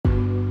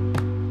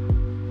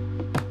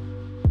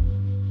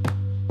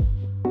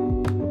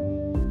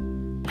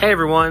Hey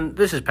everyone,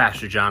 this is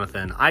Pastor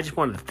Jonathan. I just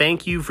wanted to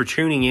thank you for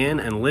tuning in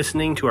and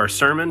listening to our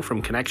sermon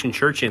from Connection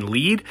Church in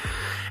Lead.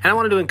 And I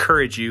wanted to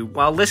encourage you,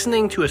 while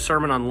listening to a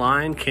sermon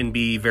online can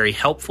be very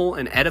helpful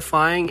and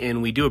edifying,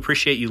 and we do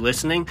appreciate you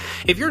listening,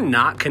 if you're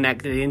not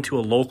connected into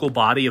a local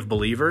body of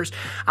believers,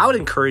 I would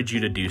encourage you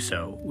to do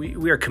so.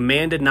 We are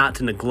commanded not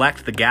to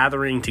neglect the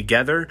gathering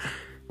together.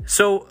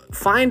 So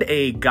find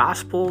a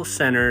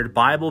gospel-centered,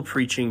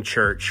 Bible-preaching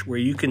church where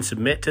you can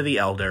submit to the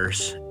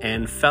elders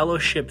and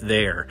fellowship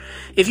there.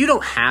 If you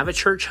don't have a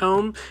church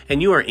home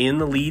and you are in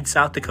the Lead,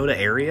 South Dakota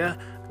area,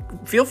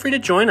 feel free to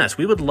join us.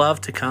 We would love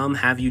to come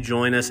have you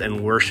join us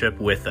and worship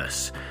with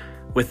us.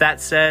 With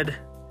that said,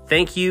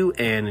 thank you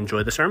and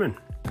enjoy the sermon.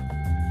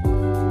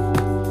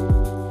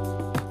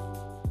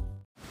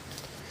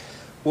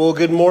 Well,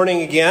 good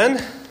morning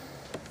again.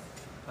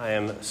 I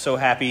am so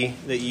happy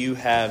that you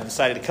have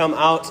decided to come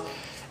out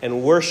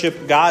and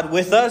worship God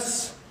with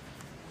us.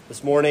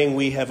 This morning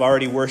we have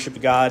already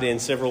worshiped God in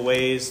several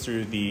ways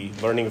through the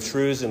learning of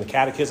truths and the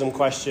catechism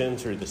question,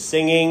 through the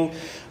singing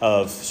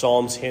of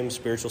psalms, hymns,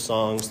 spiritual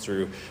songs,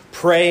 through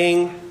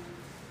praying.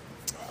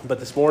 But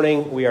this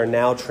morning we are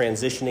now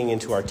transitioning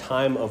into our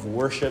time of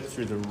worship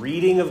through the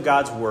reading of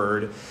God's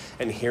word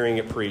and hearing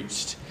it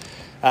preached.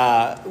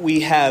 We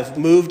have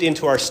moved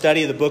into our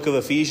study of the book of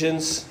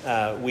Ephesians.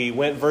 We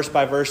went verse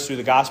by verse through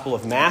the Gospel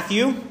of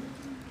Matthew,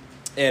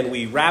 and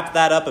we wrapped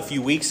that up a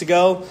few weeks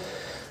ago.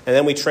 And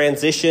then we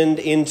transitioned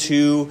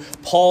into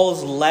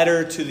Paul's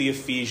letter to the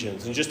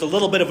Ephesians. And just a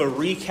little bit of a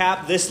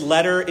recap, this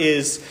letter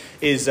is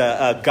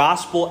a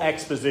gospel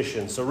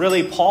exposition. So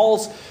really,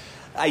 Paul's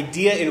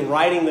idea in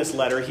writing this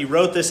letter, he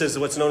wrote this as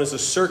what's known as a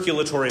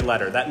circulatory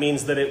letter. That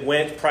means that it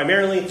went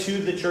primarily to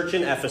the church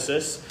in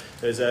Ephesus.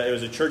 It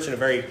was a church in a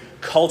very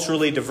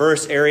culturally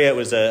diverse area. It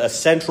was a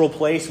central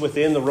place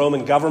within the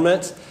Roman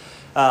government.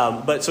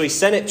 But so he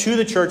sent it to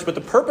the church. But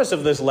the purpose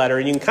of this letter,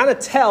 and you can kind of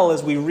tell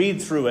as we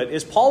read through it,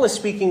 is Paul is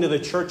speaking to the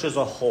church as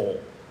a whole.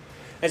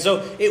 And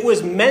so it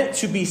was meant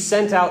to be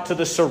sent out to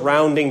the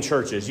surrounding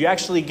churches. You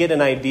actually get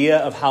an idea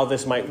of how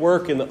this might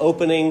work in the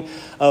opening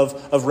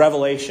of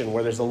Revelation,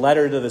 where there's a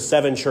letter to the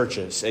 7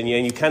 churches. And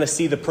you kind of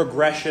see the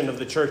progression of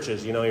the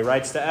churches. You know, he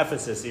writes to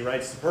Ephesus, he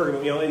writes to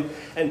Pergamum,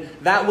 and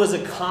that was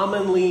a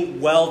commonly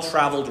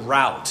well-traveled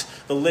route,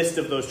 the list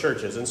of those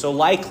churches. And so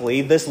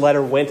likely this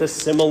letter went a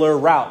similar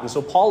route. And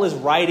so Paul is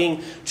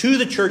writing to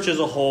the church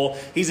as a whole.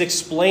 He's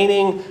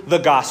explaining the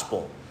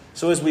gospel.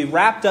 So as we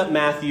wrapped up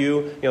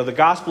Matthew, the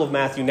Gospel of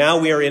Matthew, now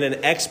we are in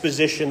an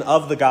exposition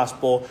of the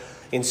gospel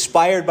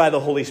inspired by the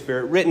Holy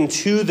Spirit, written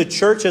to the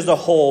church as a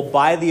whole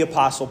by the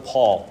Apostle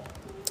Paul.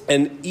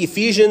 And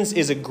Ephesians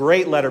is a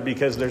great letter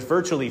because there's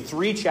virtually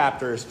 3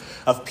 chapters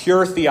of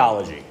pure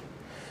theology.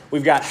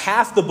 We've got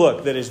half the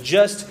book that is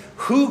just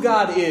who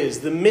God is,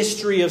 the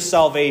mystery of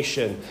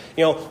salvation,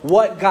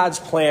 what God's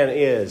plan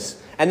is.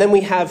 And then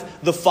we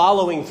have the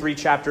following 3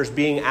 chapters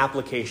being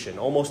application.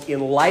 Almost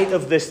in light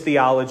of this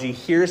theology,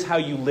 here's how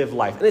you live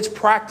life. And it's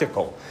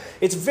practical.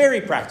 It's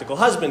very practical.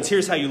 Husbands,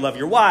 here's how you love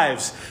your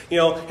wives.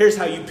 Here's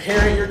how you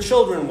parent your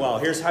children well.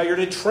 Here's how you're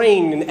to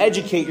train and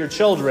educate your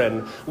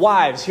children.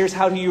 Wives, here's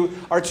how you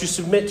are to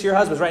submit to your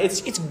husbands, right?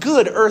 It's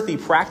good, earthy,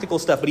 practical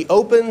stuff. But he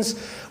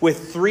opens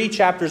with 3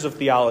 chapters of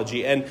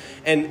theology.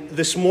 And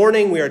this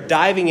morning we are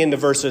diving into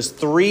verses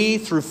 3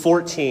 through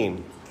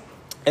 14.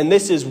 And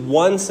this is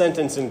one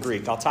sentence in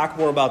Greek. I'll talk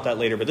more about that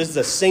later, but this is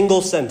a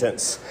single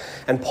sentence.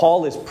 And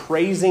Paul is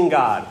praising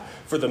God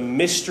for the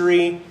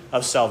mystery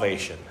of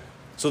salvation.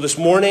 So this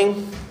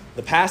morning,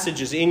 the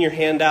passage is in your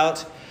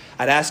handout.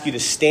 I'd ask you to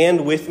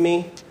stand with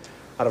me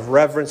out of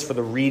reverence for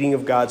the reading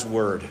of God's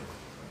word.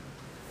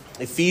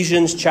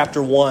 Ephesians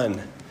chapter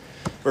 1,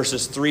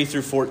 verses 3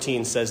 through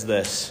 14 says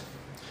this: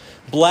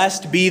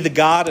 "Blessed be the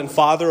God and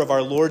Father of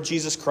our Lord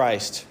Jesus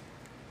Christ,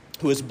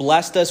 who has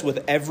blessed us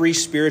with every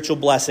spiritual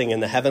blessing in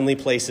the heavenly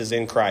places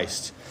in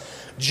Christ,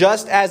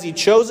 just as he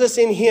chose us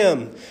in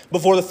him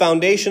before the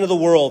foundation of the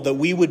world, that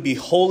we would be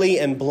holy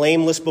and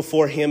blameless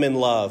before him in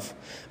love,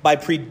 by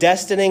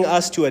predestining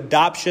us to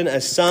adoption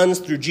as sons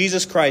through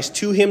Jesus Christ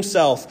to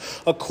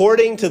himself,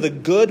 according to the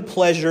good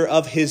pleasure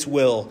of his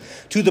will,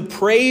 to the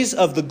praise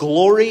of the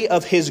glory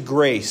of his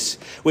grace,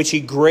 which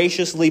he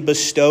graciously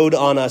bestowed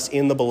on us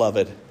in the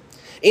beloved.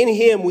 In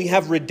him we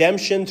have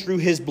redemption through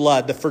his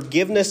blood, the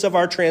forgiveness of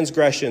our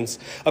transgressions,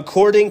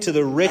 according to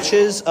the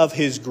riches of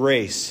his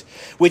grace,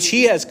 which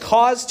he has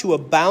caused to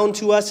abound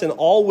to us in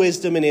all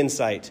wisdom and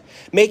insight,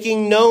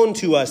 making known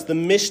to us the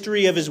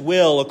mystery of his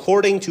will,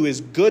 according to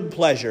his good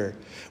pleasure,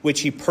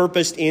 which he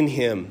purposed in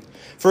him,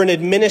 for an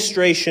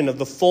administration of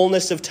the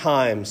fullness of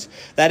times,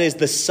 that is,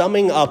 the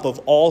summing up of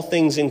all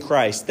things in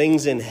Christ,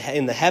 things in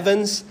the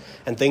heavens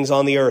and things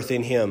on the earth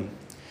in him.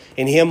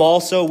 In him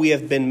also we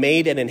have been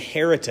made an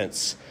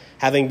inheritance,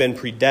 having been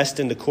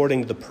predestined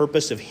according to the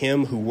purpose of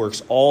him who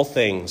works all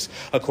things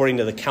according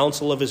to the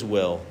counsel of his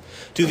will,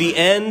 to the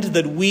end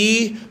that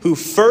we who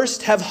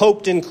first have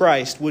hoped in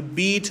Christ would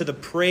be to the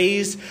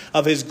praise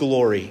of his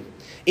glory.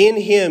 In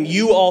him,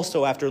 you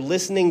also, after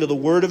listening to the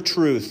word of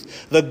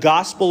truth, the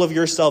gospel of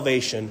your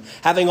salvation,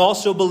 having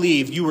also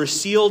believed, you were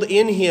sealed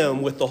in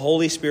him with the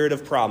Holy Spirit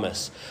of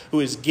promise, who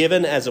is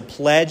given as a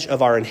pledge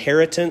of our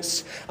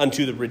inheritance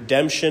unto the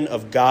redemption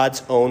of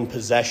God's own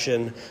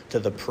possession, to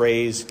the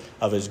praise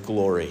of his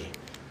glory.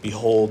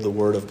 Behold the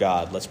word of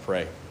God. Let's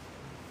pray.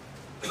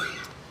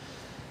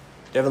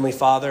 Heavenly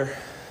Father,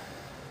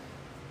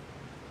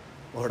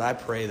 Lord, I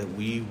pray that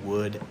we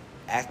would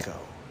echo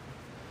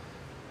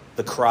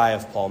the cry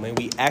of Paul. May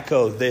we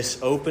echo this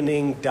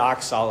opening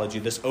doxology,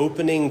 this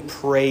opening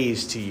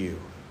praise to you.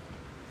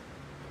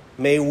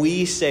 May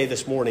we say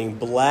this morning,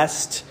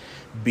 blessed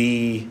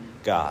be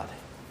God.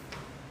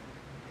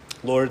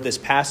 Lord, this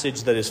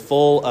passage that is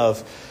full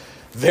of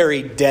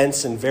very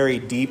dense and very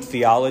deep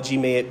theology,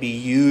 may it be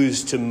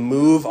used to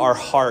move our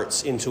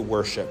hearts into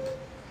worship.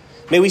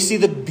 May we see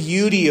the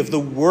beauty of the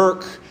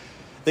work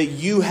that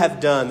you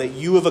have done, that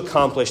you have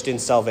accomplished in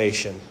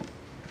salvation.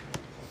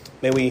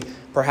 May we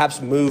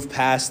perhaps move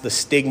past the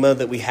stigma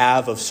that we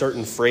have of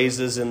certain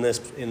phrases in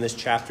this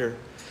chapter.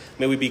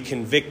 May we be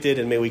convicted,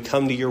 and may we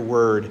come to your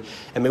word,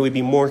 and may we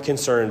be more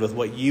concerned with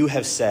what you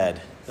have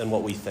said than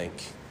what we think.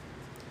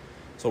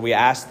 So we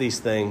ask these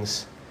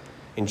things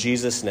in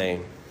Jesus'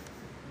 name.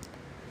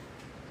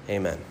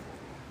 Amen.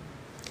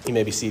 You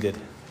may be seated.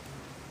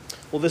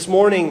 Well, this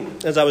morning,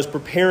 as I was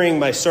preparing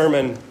my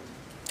sermon,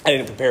 I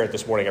didn't prepare it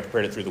this morning. I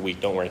prepared it through the week.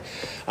 Don't worry.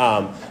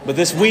 But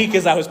this week,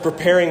 as I was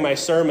preparing my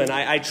sermon,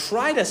 I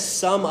try to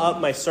sum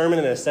up my sermon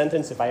in a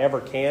sentence if I ever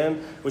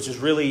can, which is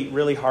really,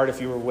 really hard. If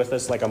you were with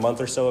us like a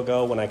month or so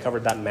ago when I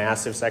covered that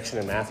massive section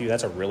in Matthew,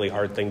 that's a really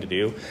hard thing to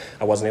do.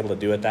 I wasn't able to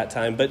do it that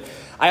time. But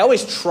I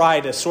always try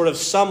to sort of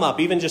sum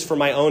up, even just for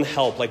my own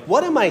help, like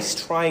what am I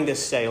trying to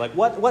say? Like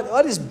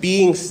what is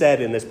being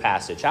said in this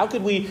passage? How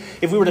could we,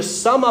 if we were to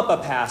sum up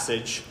a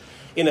passage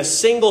in a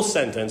single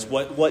sentence,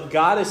 what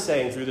God is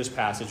saying through this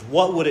passage,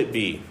 what would it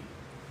be?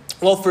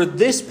 Well, for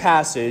this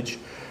passage,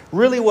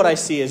 really what I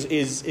see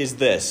is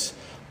this.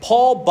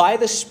 Paul, by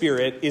the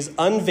Spirit, is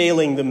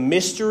unveiling the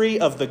mystery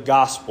of the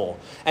gospel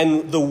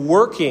and the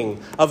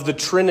working of the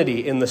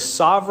Trinity in the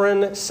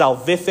sovereign,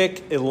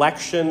 salvific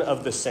election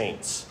of the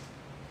saints.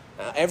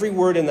 Every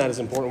word in that is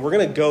important. We're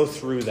going to go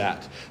through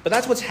that. But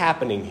that's what's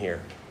happening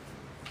here.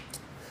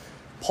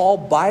 Paul,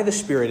 by the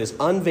Spirit, is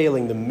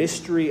unveiling the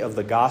mystery of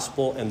the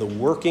gospel and the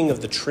working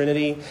of the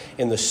Trinity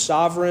in the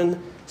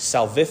sovereign,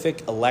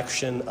 salvific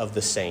election of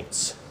the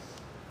saints.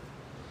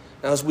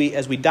 Now, as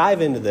we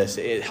dive into this,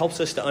 it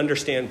helps us to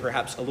understand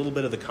perhaps a little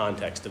bit of the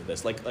context of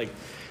this. Like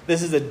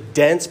this is a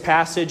dense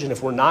passage, and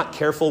if we're not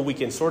careful, we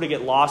can sort of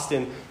get lost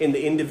in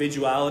the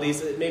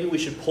individualities. Maybe we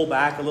should pull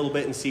back a little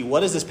bit and see,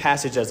 what is this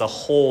passage as a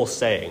whole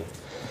saying?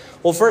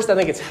 Well, first, I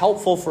think it's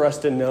helpful for us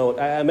to note,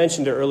 I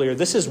mentioned it earlier,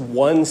 this is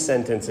one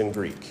sentence in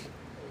Greek.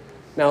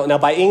 Now,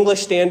 by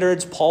English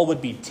standards, Paul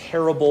would be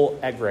terrible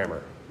at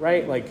grammar,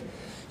 right? Like,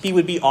 he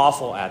would be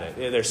awful at it.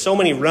 There's so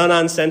many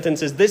run-on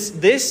sentences.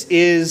 This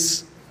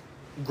is,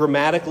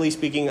 grammatically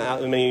speaking, I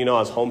mean, I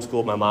was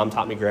homeschooled, my mom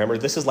taught me grammar.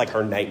 This is like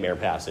her nightmare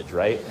passage,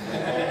 right?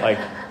 Like,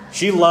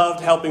 she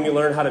loved helping me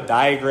learn how to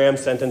diagram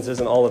sentences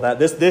and all of that.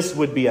 This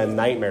would be a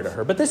nightmare to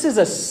her. But this is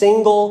a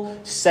single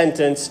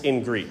sentence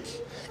in Greek.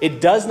 It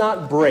does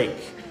not break.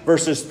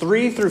 Verses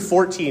 3 through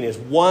 14 is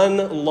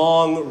one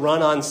long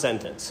run-on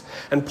sentence.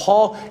 And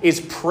Paul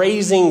is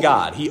praising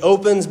God. He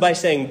opens by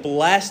saying,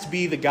 blessed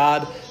be the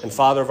God and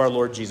Father of our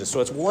Lord Jesus. So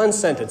it's one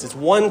sentence. It's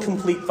one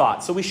complete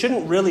thought. So we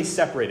shouldn't really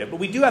separate it. But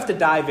we do have to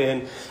dive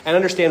in and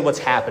understand what's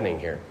happening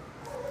here.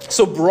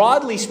 So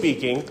broadly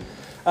speaking,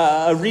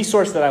 a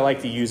resource that I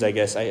like to use, I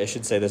guess I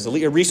should say this.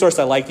 A resource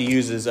I like to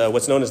use is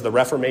what's known as the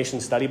Reformation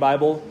Study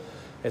Bible.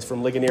 It's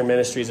from Ligonier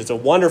Ministries. It's a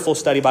wonderful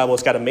study Bible.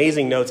 It's got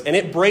amazing notes, and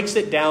it breaks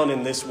it down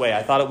in this way.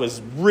 I thought it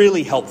was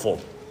really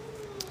helpful.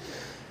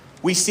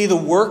 We see the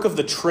work of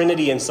the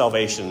Trinity in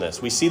salvation in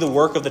this. We see the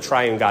work of the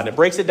triune God, and it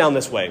breaks it down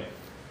this way.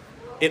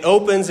 It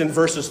opens in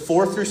verses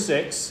 4 through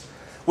 6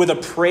 with a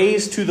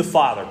praise to the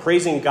Father,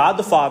 praising God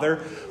the Father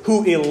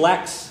who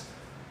elects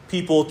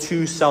people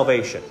to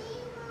salvation.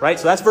 Right?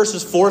 So that's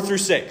verses 4 through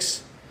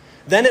 6.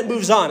 Then it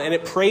moves on and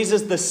it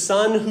praises the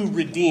Son who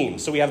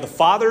redeems. So we have the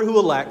Father who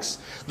elects,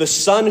 the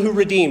Son who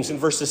redeems in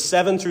verses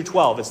 7 through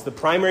 12. It's the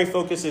primary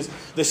focus is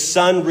the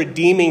Son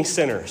redeeming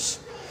sinners.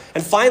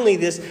 And finally,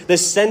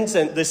 this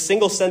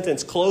single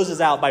sentence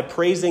closes out by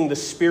praising the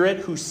Spirit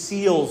who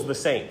seals the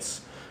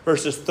saints.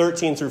 Verses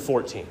 13 through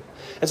 14.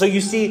 And so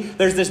you see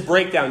there's this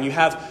breakdown. You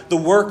have the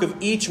work of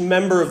each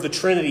member of the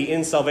Trinity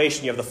in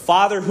salvation. You have the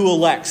Father who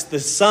elects, the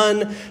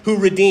Son who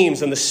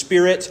redeems, and the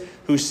Spirit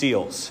who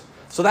seals.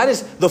 So that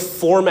is the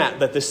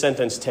format that this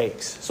sentence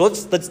takes. So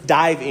let's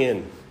dive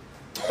in.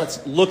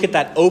 Let's look at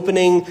that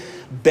opening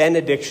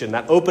benediction,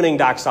 that opening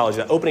doxology,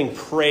 that opening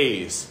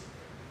praise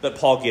that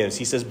Paul gives.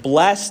 He says,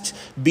 blessed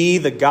be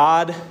the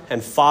God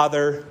and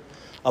Father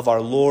of our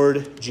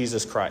Lord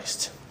Jesus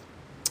Christ.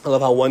 I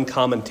love how one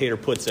commentator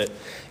puts it.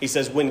 He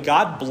says, when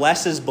God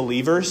blesses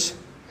believers,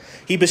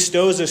 he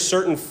bestows a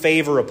certain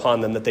favor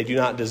upon them that they do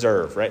not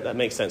deserve, right? That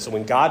makes sense. So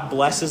when God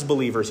blesses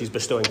believers, he's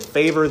bestowing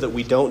favor that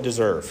we don't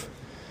deserve.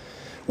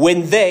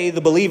 When they,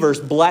 the believers,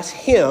 bless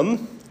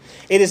him,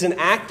 it is an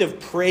act of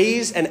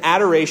praise and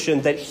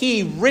adoration that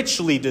he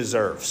richly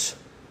deserves.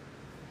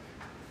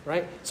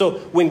 Right? So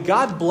when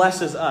God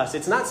blesses us,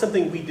 it's not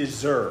something we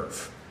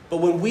deserve. But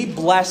when we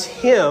bless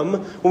him,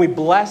 when we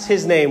bless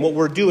his name, what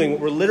we're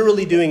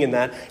literally doing in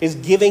that is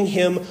giving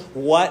him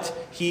what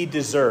he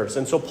deserves.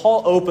 And so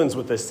Paul opens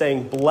with this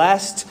saying,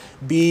 "Blessed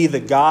be the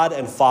God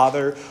and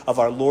Father of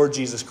our Lord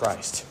Jesus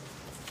Christ."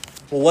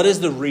 Well, what is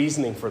the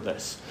reasoning for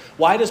this?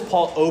 Why does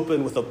Paul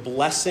open with a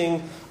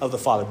blessing of the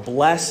Father?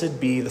 Blessed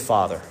be the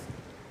Father.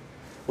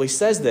 Well, he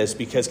says this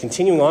because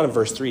continuing on in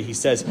verse 3, he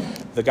says,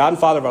 "The God and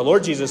Father of our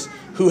Lord Jesus,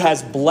 who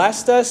has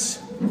blessed us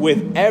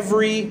with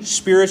every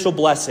spiritual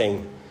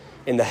blessing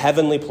in the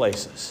heavenly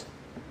places."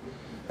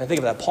 And think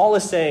of that. Paul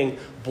is saying,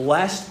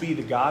 blessed be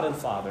the God and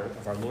Father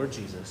of our Lord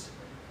Jesus,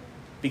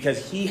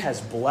 because he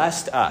has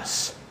blessed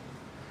us.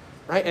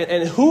 Right?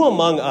 And who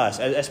among us,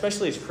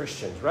 especially as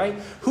Christians, right?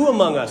 Who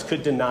among us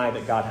could deny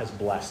that God has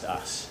blessed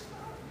us?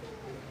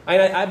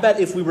 I bet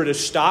if we were to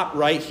stop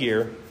right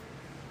here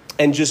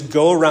and just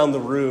go around the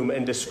room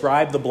and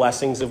describe the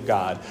blessings of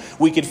God,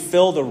 we could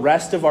fill the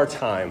rest of our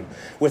time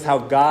with how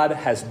God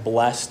has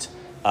blessed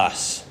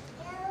us.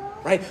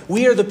 Right?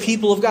 We are the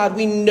people of God.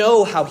 We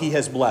know how he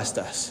has blessed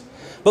us.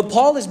 But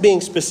Paul is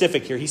being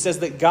specific here. He says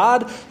that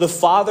God the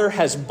Father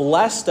has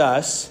blessed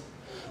us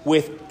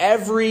with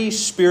every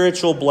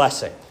spiritual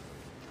blessing.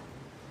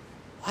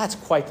 Well, that's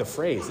quite the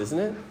phrase, isn't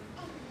it?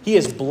 He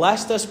has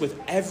blessed us with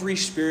every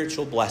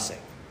spiritual blessing.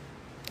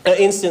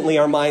 Instantly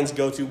our minds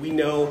go to, we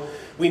know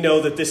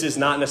that this is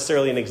not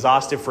necessarily an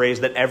exhaustive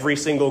phrase, that every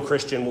single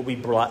Christian will be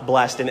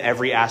blessed in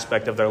every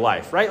aspect of their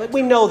life, right? Like,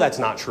 we know that's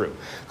not true.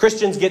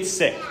 Christians get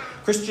sick.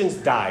 Christians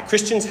die.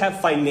 Christians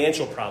have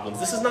financial problems.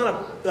 This is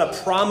not a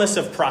promise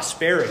of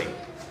prosperity.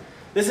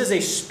 This is a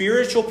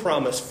spiritual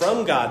promise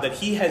from God that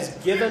he has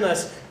given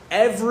us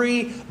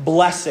every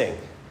blessing.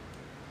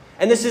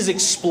 And this is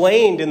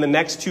explained in the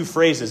next two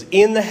phrases,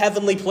 in the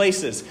heavenly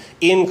places,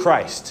 in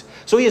Christ.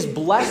 So he has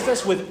blessed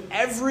us with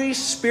every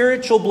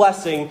spiritual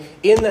blessing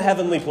in the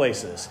heavenly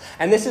places.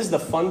 And this is the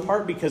fun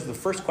part, because the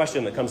first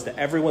question that comes to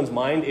everyone's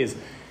mind is,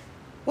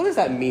 what does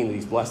that mean that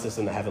he's blessed us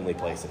in the heavenly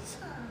places?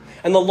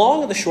 And the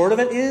long and the short of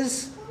it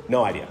is,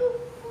 no idea.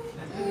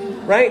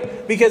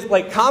 Right? Because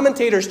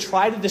commentators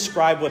try to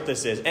describe what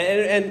this is.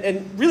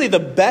 And really the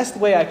best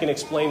way I can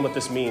explain what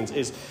this means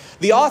is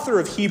the author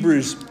of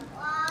Hebrews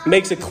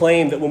makes a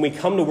claim that when we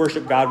come to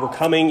worship God, we're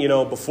coming,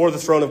 before the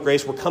throne of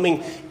grace, we're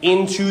coming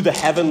into the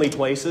heavenly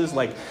places.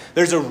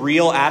 There's a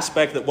real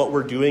aspect that what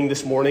we're doing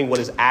this morning, what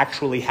is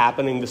actually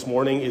happening this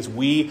morning, is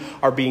we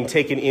are being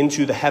taken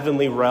into the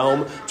heavenly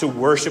realm to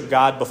worship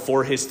God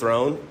before his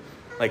throne.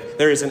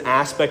 There is an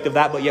aspect of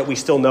that, but yet we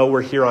still know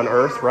we're here on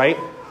earth, right?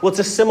 Well, it's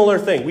a similar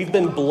thing. We've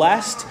been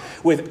blessed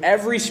with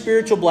every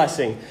spiritual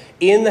blessing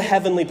in the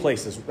heavenly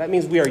places. That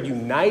means we are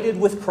united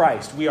with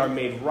Christ. We are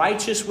made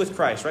righteous with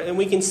Christ, right? And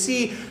we can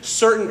see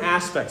certain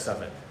aspects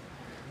of it.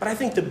 But I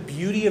think the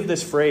beauty of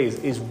this phrase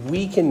is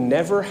we can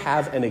never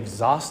have an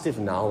exhaustive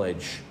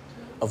knowledge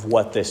of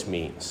what this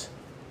means.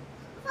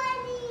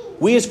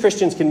 We as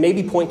Christians can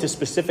maybe point to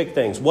specific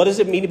things. What does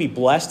it mean to be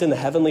blessed in the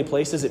heavenly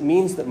places? It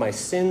means that my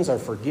sins are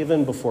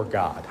forgiven before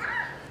God,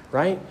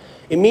 right?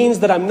 It means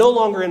that I'm no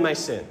longer in my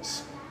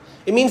sins.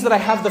 It means that I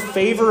have the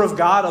favor of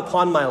God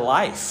upon my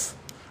life,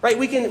 right?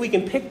 We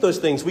can pick those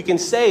things. We can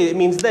say it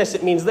means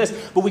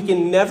this, but we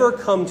can never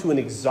come to an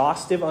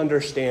exhaustive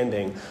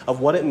understanding of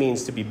what it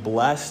means to be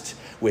blessed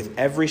with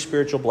every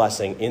spiritual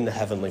blessing in the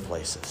heavenly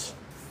places.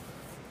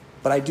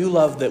 But I do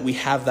love that we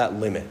have that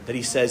limit, that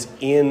he says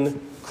in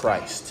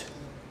Christ.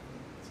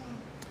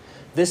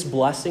 This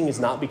blessing is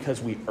not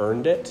because we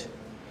earned it.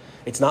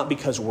 It's not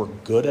because we're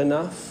good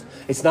enough.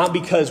 It's not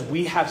because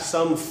we have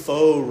some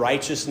faux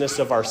righteousness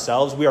of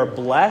ourselves. We are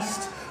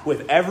blessed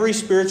with every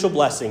spiritual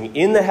blessing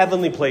in the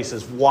heavenly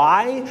places.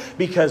 Why?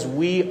 Because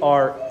we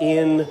are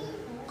in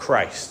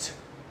Christ.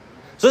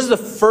 So this is the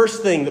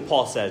first thing that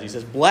Paul says. He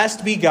says,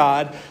 blessed be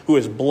God who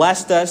has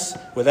blessed us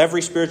with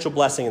every spiritual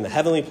blessing in the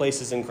heavenly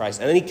places in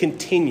Christ. And then he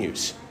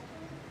continues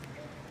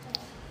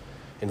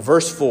in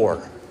verse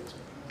 4.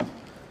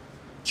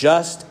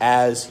 Just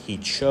as he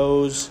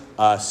chose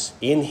us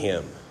in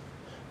him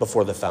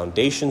before the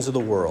foundations of the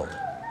world,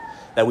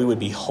 that we would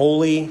be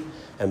holy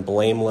and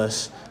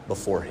blameless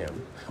before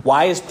him.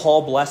 Why is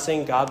Paul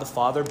blessing God the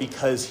Father?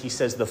 Because he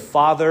says the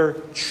Father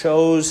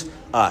chose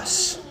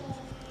us.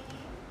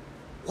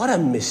 What a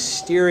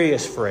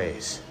mysterious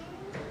phrase,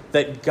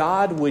 that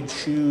God would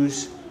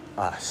choose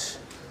us.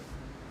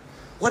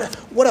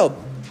 What a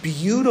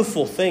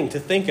beautiful thing to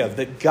think of,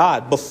 that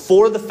God,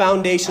 before the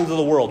foundations of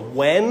the world,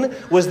 when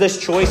was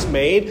this choice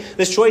made?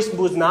 This choice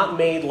was not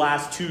made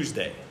last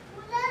Tuesday,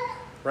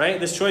 right?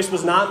 This choice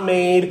was not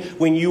made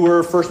when you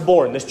were first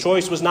born. This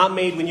choice was not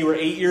made when you were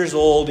 8 years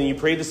old and you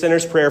prayed the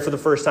sinner's prayer for the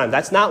first time.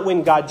 That's not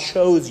when God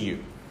chose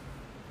you.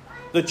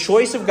 The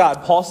choice of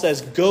God, Paul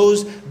says,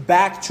 goes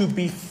back to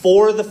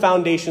before the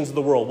foundations of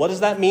the world. What does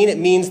that mean? It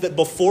means that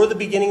before the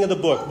beginning of the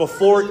book,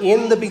 before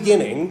in the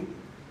beginning,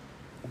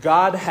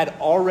 God had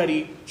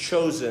already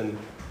chosen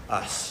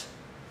us.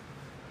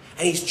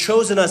 And he's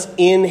chosen us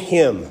in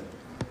him.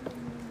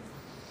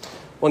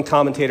 One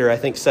commentator, I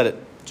think, said it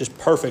just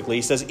perfectly.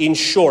 He says, in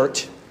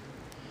short,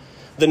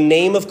 the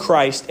name of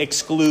Christ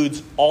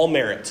excludes all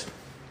merit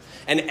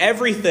and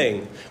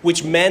everything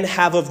which men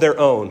have of their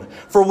own.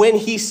 For when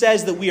he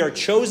says that we are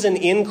chosen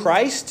in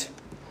Christ,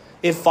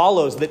 it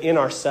follows that in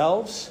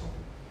ourselves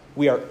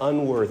we are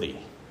unworthy.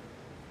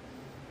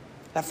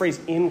 That phrase,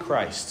 in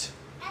Christ,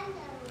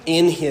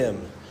 in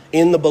him,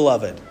 in the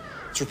beloved,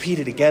 it's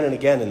repeated again and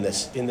again in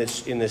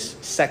this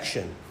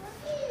section.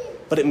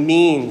 But it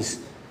means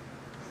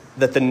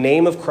that the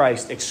name of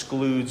Christ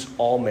excludes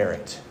all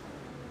merit.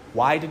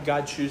 Why did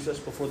God choose us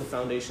before the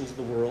foundations of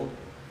the world?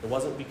 It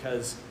wasn't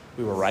because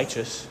we were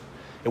righteous.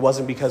 It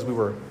wasn't because we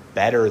were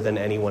better than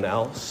anyone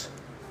else.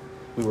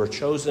 We were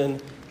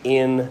chosen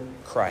in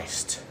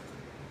Christ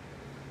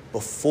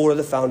before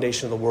the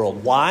foundation of the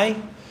world.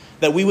 Why?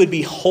 That we would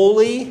be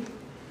holy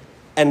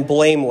and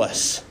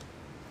blameless.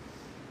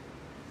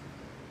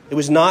 It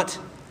was not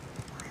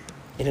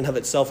in and of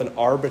itself an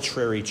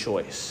arbitrary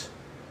choice.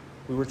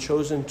 We were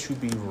chosen to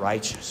be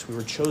righteous. We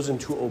were chosen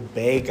to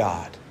obey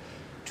God,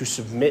 to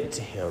submit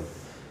to him,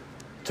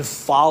 to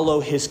follow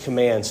his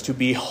commands, to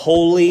be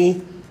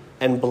holy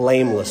and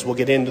blameless. We'll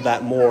get into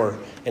that more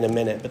in a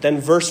minute. But then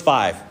verse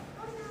 5,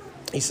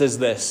 he says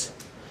this,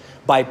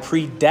 by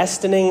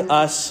predestining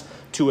us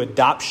to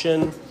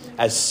adoption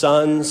as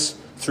sons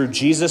through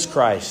Jesus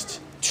Christ,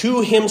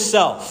 to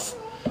himself,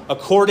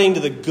 according to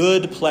the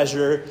good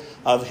pleasure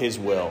of his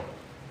will.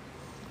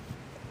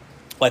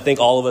 Well, I think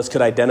all of us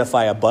could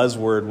identify a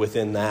buzzword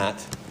within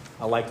that.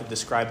 I like to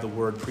describe the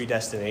word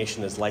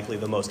predestination as likely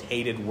the most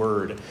hated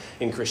word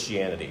in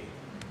Christianity.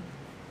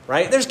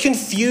 Right? There's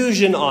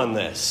confusion on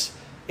this.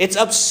 It's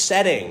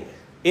upsetting.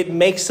 It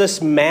makes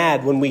us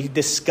mad when we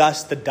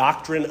discuss the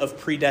doctrine of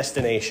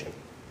predestination.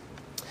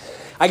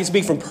 I can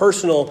speak from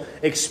personal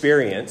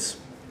experience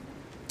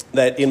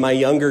that in my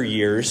younger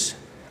years,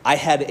 I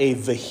had a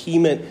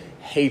vehement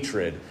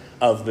hatred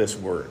of this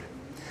word.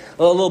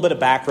 A little bit of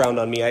background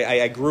on me.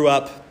 I grew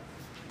up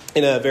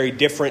in a very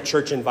different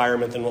church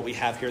environment than what we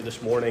have here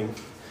this morning.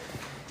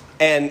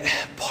 And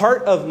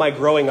part of my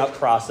growing up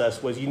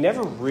process was you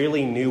never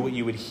really knew what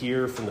you would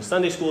hear from the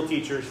Sunday school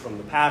teachers, from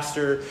the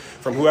pastor,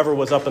 from whoever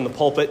was up in the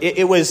pulpit.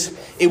 It was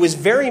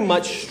very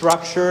much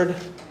structured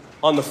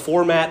on the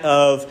format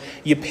of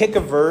you pick a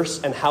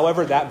verse and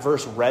however that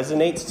verse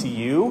resonates to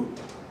you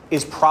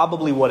is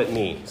probably what it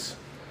means.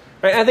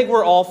 Right? I think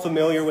we're all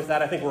familiar with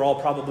that. I think we're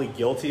all probably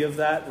guilty of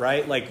that,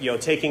 right? Like,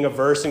 taking a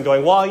verse and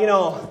going,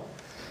 well,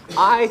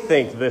 I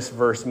think this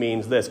verse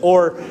means this.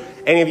 Or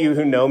any of you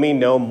who know me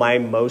know my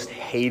most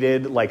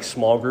hated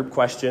small group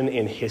question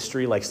in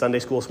history, Sunday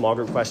school small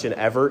group question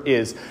ever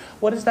is,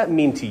 what does that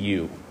mean to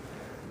you?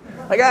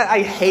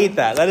 I hate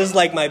that. That is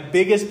my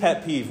biggest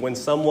pet peeve when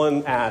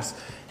someone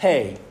asks,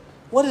 hey,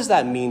 what does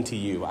that mean to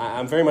you?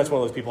 I'm very much one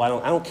of those people. I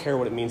don't care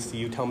what it means to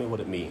you. Tell me what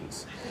it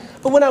means.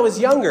 But when I was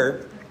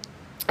younger,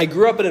 I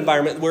grew up in an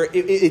environment where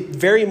it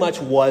very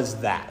much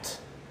was that.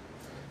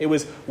 It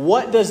was,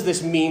 what does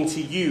this mean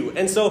to you?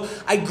 And so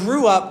I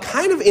grew up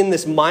kind of in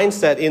this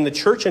mindset in the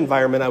church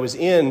environment I was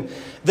in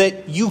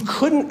that you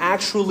couldn't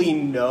actually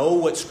know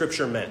what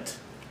Scripture meant.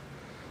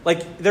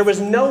 There was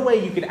no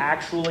way you could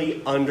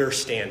actually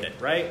understand it,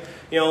 right?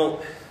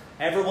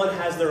 Everyone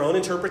has their own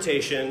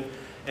interpretation,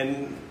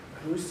 and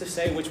who's to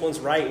say which one's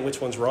right and which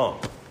one's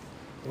wrong?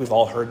 We've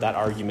all heard that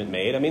argument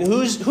made. I mean,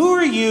 who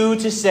are you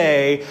to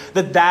say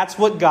that that's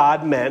what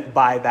God meant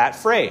by that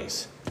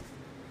phrase?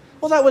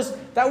 Well,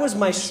 that was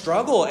my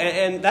struggle,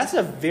 and that's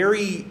a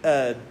very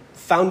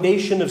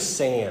foundation of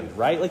sand,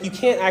 right? You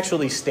can't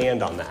actually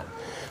stand on that.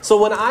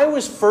 So when I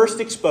was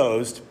first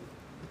exposed,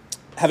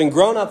 having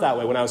grown up that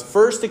way, when I was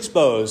first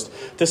exposed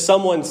to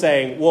someone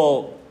saying,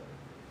 well,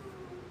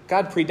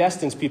 God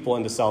predestines people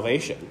into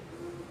salvation,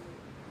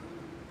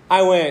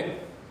 I went,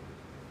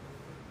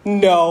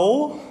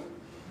 no,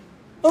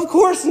 of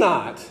course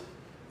not.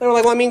 They were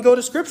like, well, go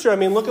to Scripture.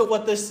 Look at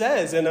what this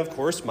says. And of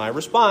course, my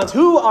response,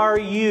 who are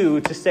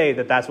you to say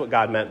that that's what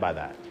God meant by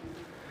that?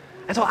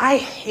 And so I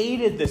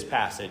hated this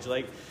passage.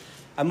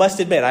 I must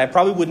admit, I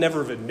probably would never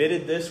have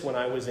admitted this when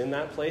I was in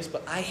that place,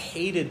 but I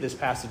hated this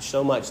passage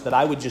so much that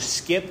I would just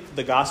skip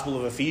the Gospel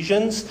of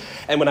Ephesians.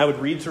 And when I would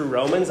read through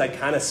Romans, I'd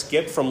kind of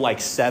skip from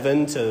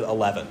 7 to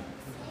 11.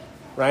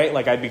 Right?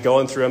 I'd be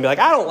going through and be like,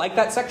 I don't like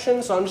that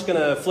section, so I'm just going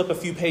to flip a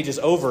few pages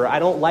over. I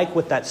don't like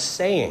what that's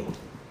saying.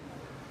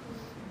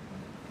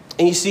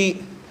 And you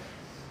see,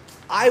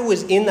 I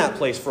was in that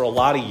place for a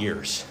lot of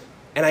years.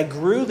 And I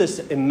grew this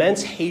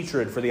immense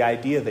hatred for the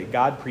idea that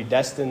God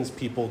predestines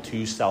people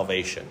to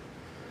salvation.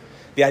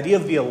 The idea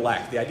of the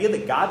elect, the idea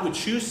that God would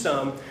choose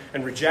some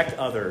and reject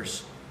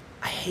others.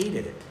 I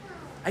hated it.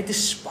 I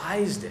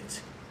despised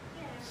it.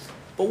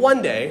 But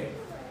one day,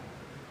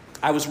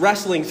 I was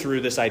wrestling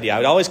through this idea. I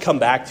would always come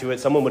back to it.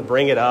 Someone would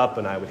bring it up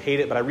and I would hate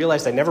it, but I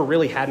realized I never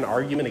really had an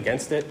argument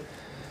against it.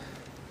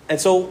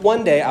 And so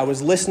one day I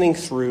was listening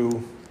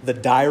through The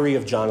Diary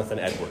of Jonathan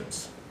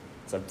Edwards.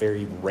 It's a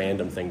very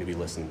random thing to be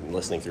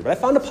listening through. But I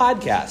found a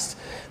podcast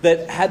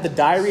that had the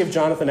Diary of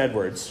Jonathan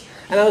Edwards,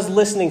 and I was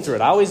listening through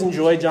it. I always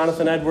enjoy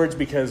Jonathan Edwards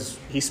because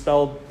he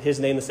spelled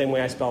his name the same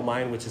way I spell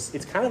mine, which is,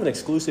 it's kind of an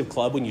exclusive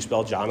club when you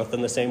spell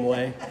Jonathan the same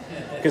way,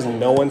 because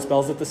no one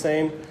spells it the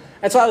same.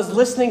 And so I was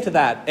listening to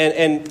that,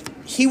 and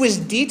he was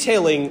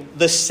detailing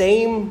the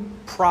same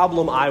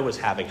problem I was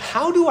having.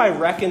 How do I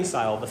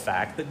reconcile the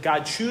fact that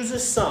God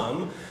chooses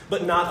some,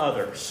 but not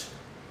others?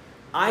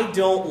 I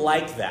don't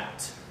like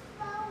that.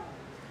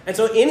 And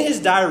so in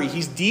his diary,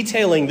 he's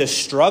detailing this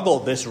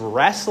struggle, this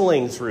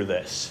wrestling through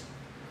this.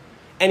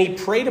 And he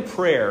prayed a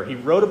prayer. He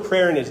wrote a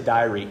prayer in his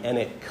diary, and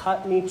it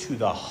cut me to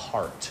the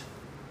heart.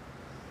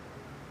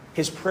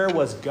 His prayer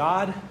was,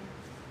 God,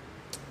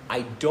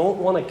 I don't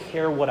want to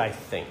care what I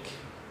think.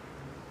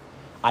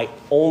 I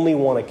only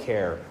want to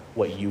care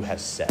what you have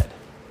said.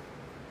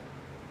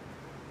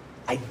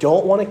 I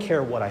don't want to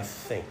care what I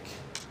think.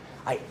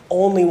 I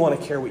only want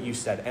to care what you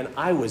said. And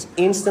I was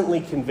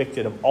instantly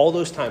convicted of all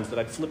those times that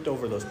I'd flipped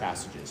over those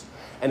passages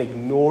and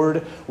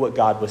ignored what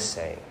God was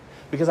saying.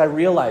 Because I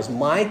realized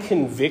my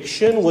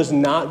conviction was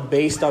not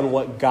based on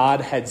what God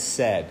had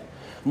said.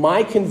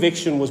 My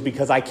conviction was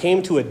because I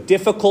came to a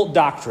difficult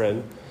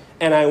doctrine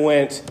and I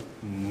went,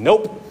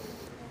 nope.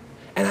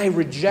 And I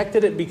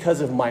rejected it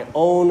because of my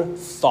own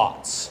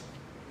thoughts.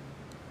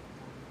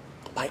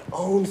 My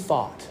own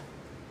thought.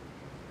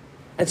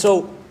 And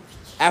so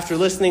after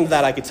listening to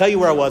that, I could tell you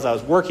where I was. I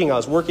was working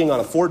on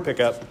a Ford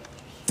pickup,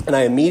 and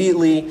I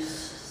immediately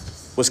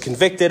was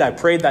convicted. I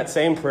prayed that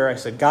same prayer. I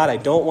said, God, I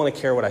don't want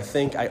to care what I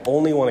think. I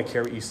only want to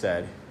care what you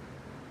said.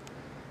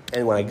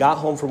 And when I got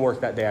home from work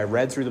that day, I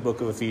read through the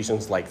book of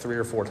Ephesians like 3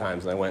 or 4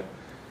 times, and I went,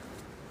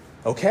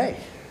 okay,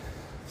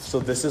 so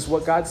this is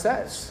what God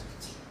says.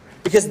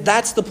 Because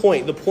that's the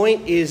point. The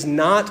point is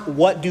not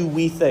what do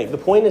we think. The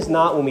point is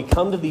not when we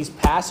come to these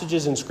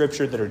passages in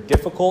Scripture that are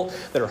difficult,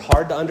 that are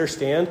hard to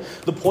understand.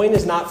 The point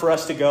is not for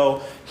us to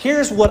go,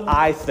 here's what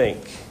I think.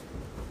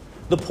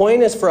 The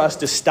point is for us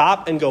to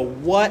stop and go,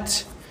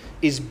 what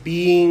is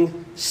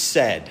being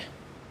said?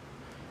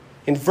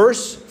 In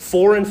verse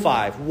 4 and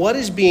 5, what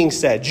is being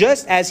said?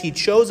 Just as he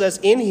chose us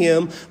in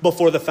him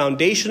before the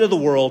foundation of the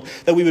world,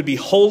 that we would be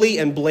holy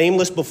and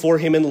blameless before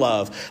him in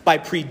love, by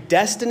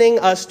predestining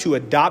us to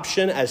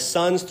adoption as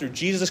sons through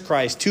Jesus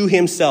Christ to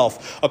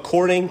himself,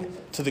 according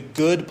to the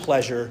good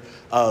pleasure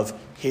of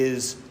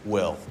his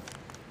will.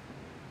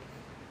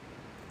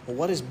 Well,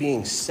 what is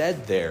being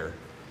said there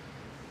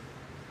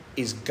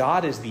is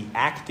God is the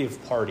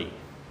active party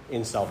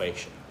in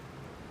salvation.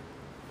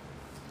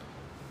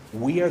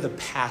 We are the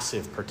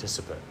passive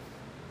participant.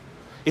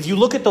 If you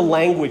look at the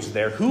language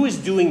there, who is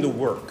doing the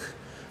work?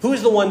 Who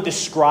is the one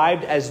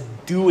described as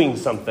doing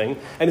something?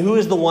 And who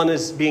is the one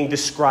as being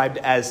described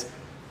as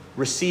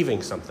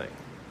receiving something?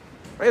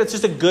 Right? It's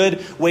just a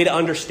good way to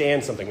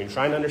understand something. When you're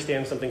trying to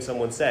understand something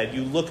someone said,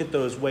 you look at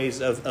those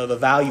ways of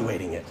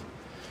evaluating it.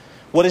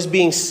 What is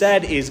being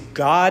said is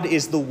God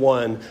is the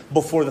one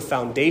before the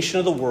foundation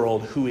of the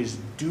world who is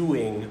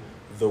doing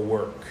the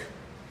work.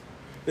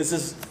 This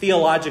is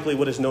theologically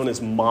what is known as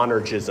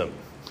monergism.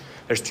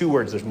 There's 2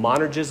 words. There's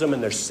monergism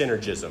and there's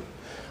synergism.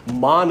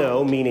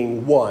 Mono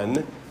meaning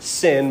one,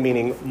 syn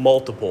meaning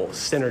multiple,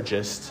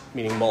 synergist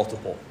meaning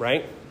multiple,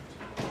 right?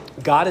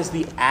 God is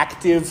the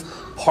active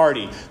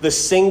party, the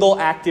single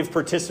active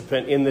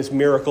participant in this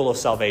miracle of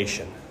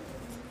salvation.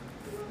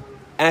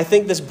 And I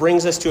think this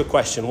brings us to a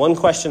question. One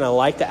question I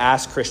like to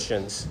ask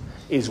Christians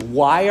is,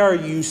 why are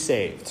you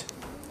saved?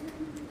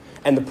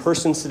 And the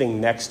person sitting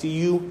next to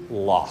you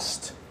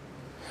lost.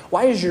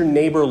 Why is your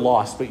neighbor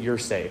lost but you're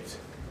saved?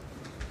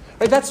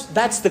 Right,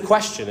 that's the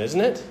question, isn't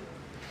it?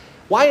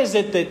 Why is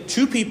it that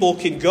 2 people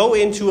can go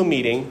into a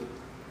meeting,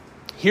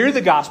 hear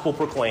the gospel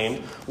proclaimed,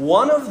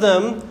 one of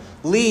them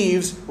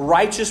leaves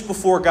righteous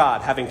before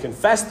God, having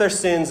confessed their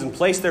sins and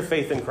placed their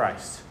faith in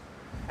Christ,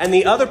 and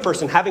the other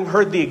person, having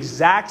heard the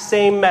exact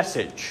same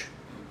message,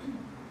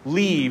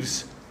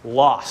 leaves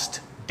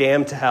lost,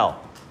 damned to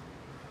hell?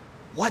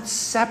 What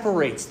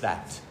separates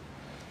that?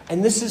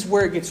 And this is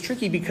where it gets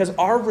tricky, because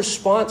our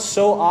response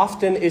so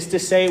often is to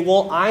say,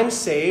 well, I'm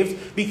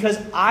saved because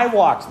I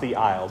walked the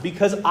aisle,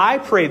 because I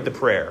prayed the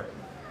prayer,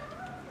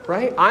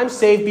 right? I'm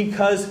saved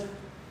because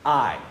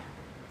I.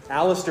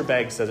 Alistair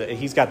Begg says it.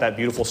 He's got that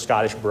beautiful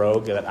Scottish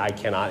brogue that I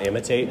cannot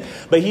imitate.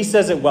 But he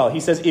says it well. He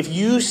says, if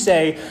you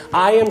say,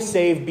 I am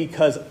saved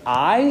because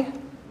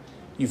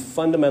you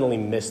fundamentally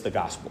miss the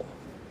gospel.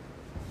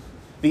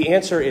 The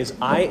answer is,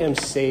 I am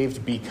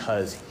saved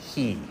because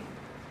he.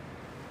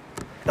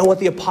 And what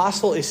the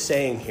apostle is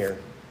saying here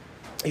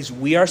is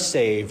we are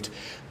saved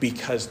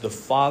because the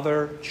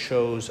Father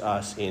chose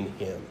us in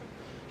him.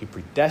 He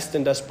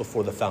predestined us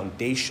before the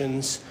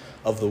foundations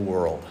of the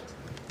world.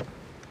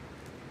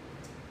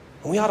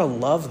 And we ought to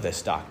love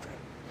this doctrine.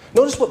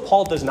 Notice what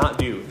Paul does not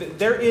do.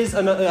 There is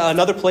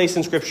another place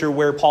in Scripture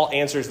where Paul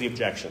answers the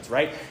objections,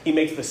 right? He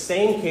makes the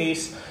same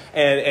case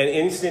and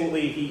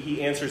instantly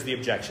he answers the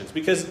objections.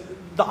 Because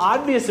the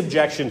obvious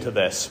objection to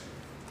this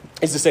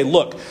is to say,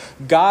 look,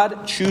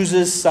 God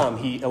chooses some.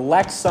 He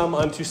elects some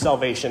unto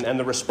salvation. And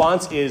the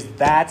response is,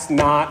 that's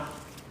not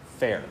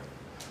fair.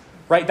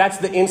 Right? That's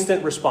the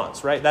instant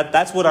response, right?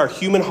 That's what our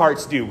human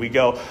hearts do. We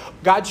go,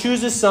 God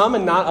chooses some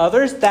and not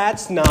others.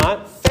 That's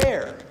not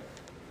fair.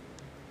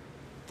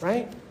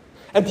 Right?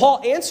 And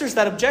Paul answers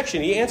that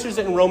objection. He answers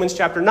it in Romans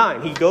chapter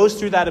 9. He goes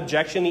through that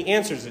objection. He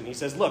answers it. And he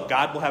says, look,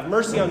 God will have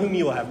mercy on whom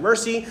he will have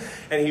mercy,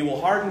 and he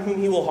will harden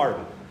whom he will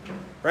harden.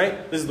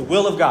 Right? This is the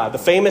will of God. The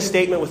famous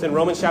statement within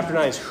Romans chapter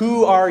 9 is,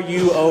 who are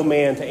you, O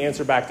man, to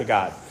answer back to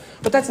God?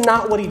 But that's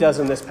not what he does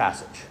in this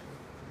passage.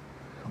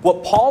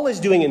 What Paul is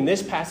doing in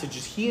this passage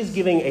is he is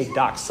giving a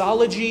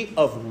doxology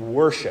of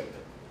worship.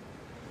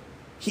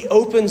 He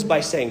opens by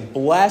saying,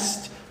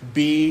 blessed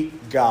be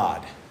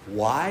God.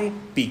 Why?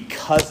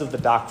 Because of the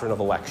doctrine of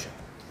election.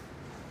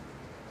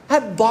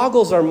 That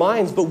boggles our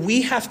minds, but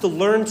we have to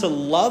learn to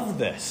love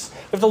this.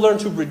 We have to learn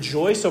to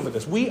rejoice over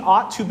this. We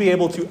ought to be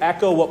able to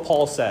echo what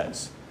Paul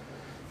says.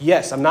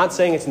 Yes, I'm not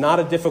saying it's not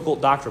a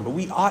difficult doctrine, but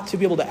we ought to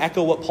be able to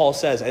echo what Paul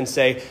says and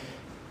say,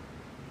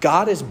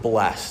 God is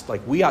blessed.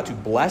 Like, we ought to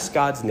bless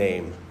God's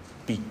name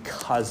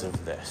because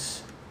of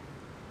this.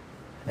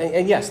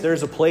 And yes,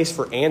 there's a place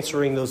for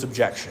answering those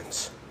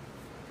objections.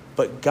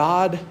 But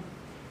God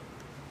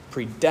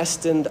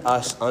predestined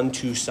us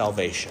unto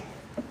salvation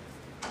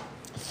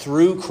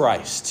through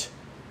Christ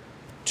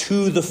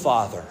to the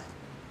Father.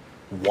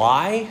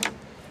 Why?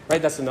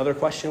 Right? That's another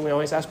question we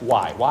always ask.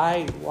 Why?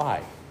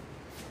 Why?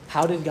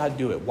 How did God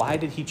do it? Why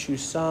did he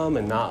choose some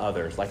and not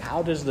others? Like,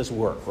 how does this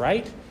work,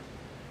 right?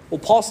 Well,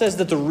 Paul says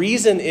that the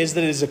reason is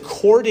that it is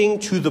according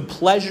to the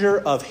pleasure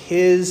of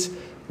his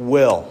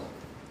will.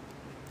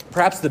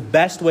 Perhaps the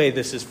best way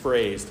this is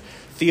phrased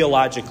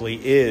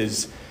theologically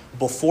is,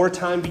 before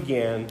time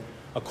began,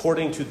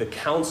 according to the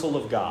counsel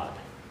of God,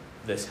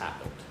 this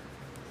happened.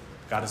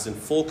 God is in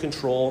full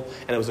control,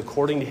 and it was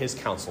according to his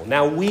counsel.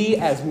 Now, we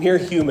as mere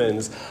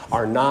humans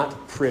are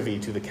not privy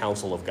to the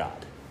counsel of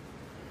God.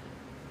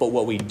 But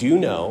what we do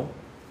know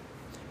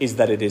is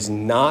that it is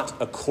not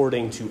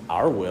according to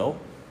our will.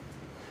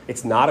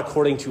 It's not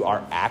according to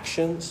our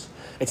actions.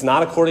 It's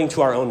not according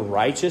to our own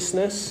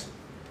righteousness.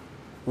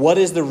 What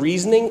is the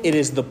reasoning? It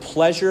is the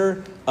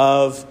pleasure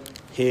of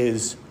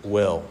his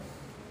will.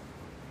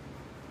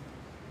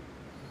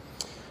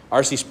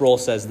 R.C. Sproul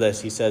says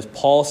this. He says,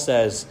 Paul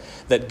says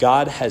that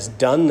God has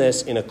done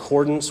this in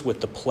accordance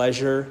with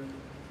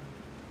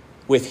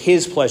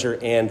his pleasure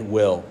and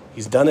will.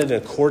 He's done it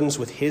in accordance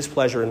with his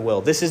pleasure and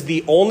will. This is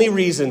the only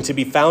reason to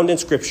be found in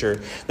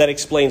Scripture that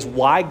explains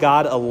why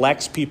God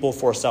elects people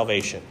for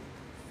salvation.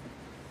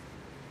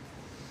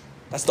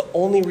 That's the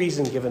only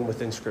reason given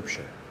within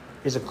Scripture,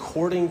 is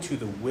according to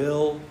the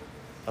will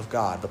of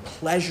God, the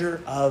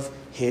pleasure of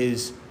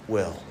his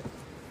will.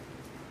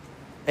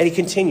 And he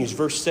continues,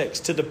 verse 6,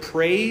 to the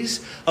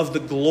praise of the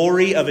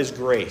glory of his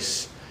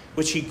grace,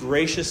 which he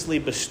graciously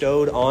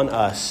bestowed on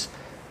us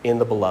in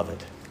the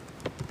beloved.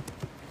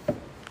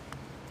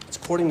 It's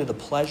according to the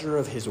pleasure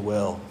of his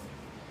will,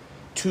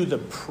 to the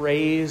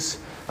praise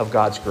of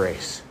God's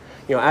grace.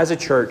 You know, as a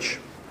church,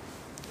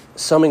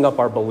 summing up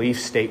our belief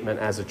statement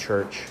as a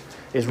church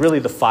is really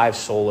the 5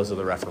 solas of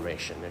the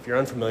Reformation. If you're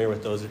unfamiliar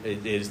with those,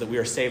 it is that we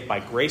are saved by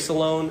grace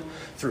alone,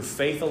 through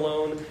faith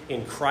alone,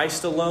 in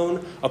Christ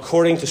alone,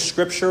 according to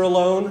Scripture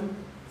alone,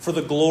 for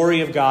the glory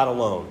of God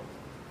alone.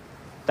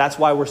 That's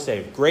why we're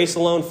saved. Grace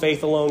alone,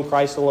 faith alone,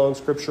 Christ alone,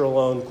 Scripture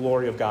alone,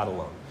 glory of God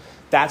alone.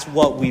 That's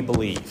what we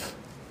believe.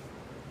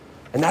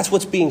 And that's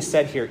what's being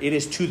said here. It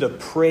is to the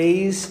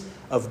praise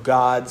of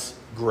God's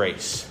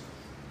grace.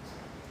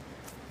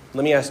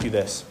 Let me ask you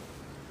this.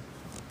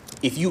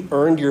 If you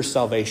earned your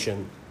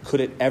salvation, could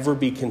it ever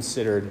be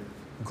considered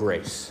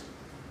grace?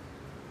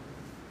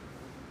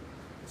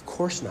 Of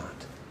course not.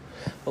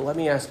 But let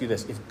me ask you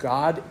this. If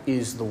God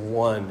is the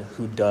one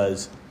who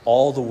does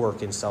all the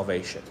work in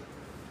salvation,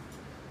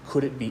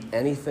 could it be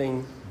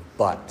anything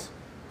but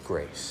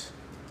grace?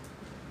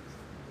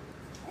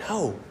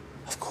 No,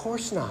 of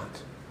course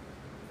not.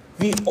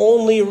 The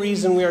only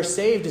reason we are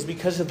saved is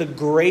because of the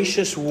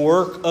gracious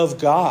work of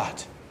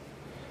God.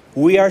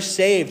 We are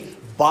saved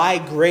by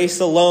grace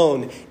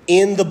alone,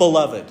 in the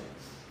beloved.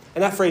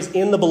 And that phrase,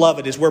 in the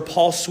beloved, is where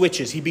Paul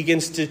switches. He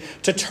begins to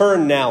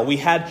turn now. We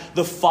had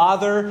the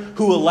Father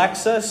who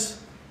elects us.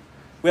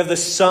 We have the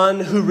Son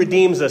who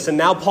redeems us. And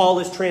now Paul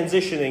is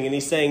transitioning, and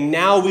he's saying,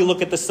 now we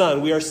look at the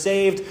Son. We are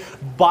saved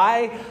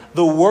by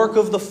the work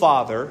of the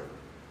Father.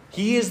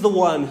 He is the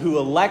one who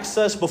elects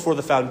us before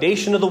the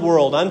foundation of the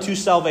world unto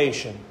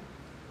salvation.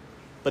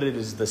 But it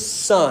is the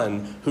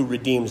Son who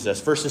redeems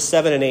us. Verses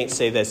 7 and 8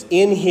 say this,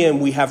 in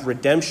him we have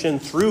redemption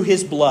through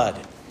his blood,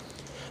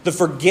 the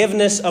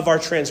forgiveness of our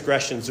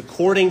transgressions,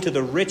 according to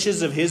the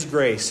riches of his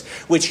grace,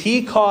 which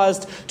he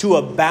caused to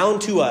abound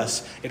to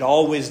us in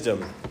all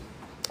wisdom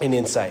and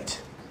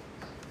insight.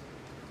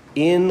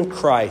 In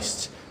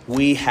Christ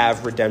we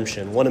have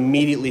redemption. One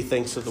immediately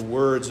thinks of the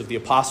words of the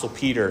Apostle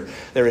Peter,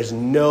 there is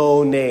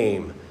no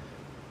name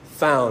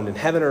found in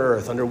heaven or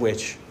earth under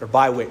which or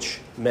by which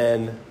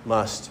men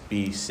must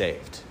be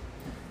saved.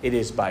 It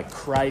is by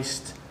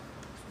Christ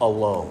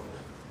alone.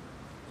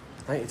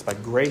 Right? It's by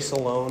grace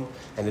alone,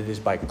 and it is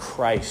by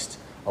Christ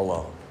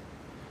alone.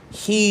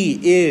 He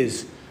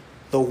is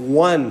the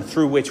one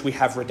through which we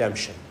have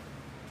redemption.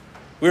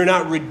 We're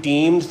not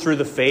redeemed through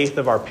the faith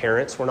of our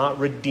parents. We're not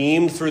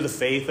redeemed through the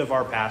faith of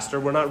our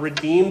pastor. We're not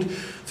redeemed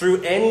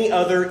through any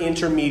other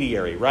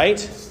intermediary,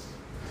 right?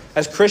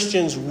 As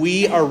Christians,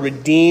 we are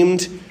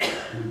redeemed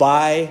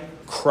by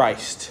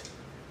Christ.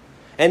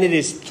 And it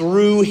is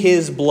through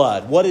his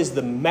blood. What is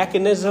the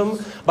mechanism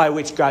by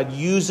which God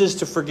uses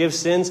to forgive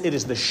sins? It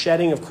is the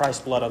shedding of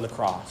Christ's blood on the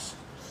cross.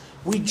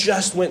 We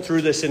just went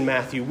through this in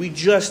Matthew. We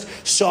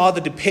just saw the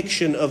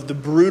depiction of the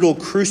brutal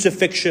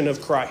crucifixion of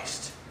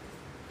Christ.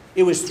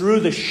 It was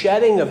through the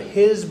shedding of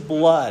his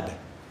blood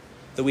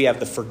that we have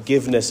the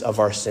forgiveness of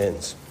our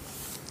sins.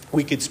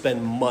 We could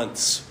spend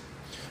months,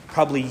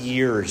 probably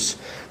years,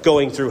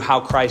 going through how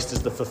Christ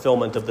is the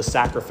fulfillment of the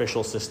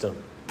sacrificial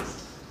system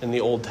in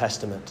the Old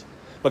Testament.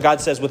 But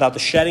God says, without the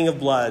shedding of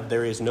blood,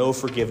 there is no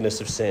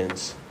forgiveness of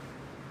sins.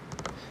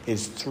 It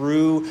is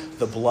through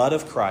the blood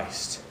of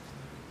Christ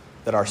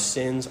that our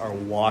sins are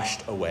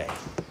washed away.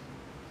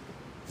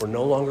 We're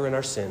no longer in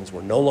our sins.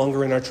 We're no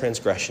longer in our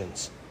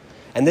transgressions.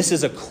 And this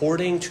is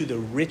according to the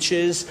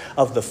riches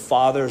of the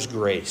Father's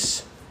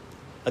grace.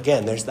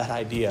 Again, there's that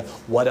idea.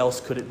 What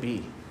else could it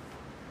be?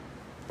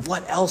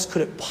 What else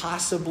could it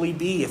possibly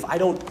be? If I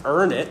don't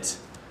earn it,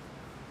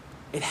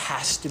 it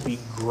has to be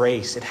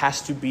grace. It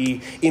has to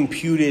be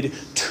imputed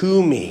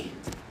to me.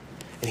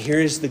 And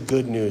here's the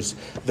good news.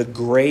 The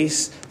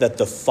grace that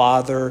the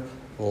Father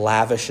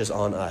lavishes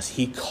on us.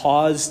 He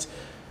caused,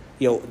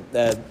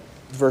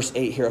 verse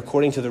 8 here,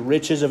 according to the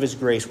riches of his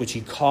grace, which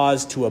he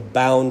caused to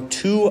abound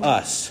to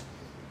us.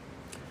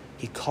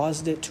 He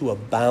caused it to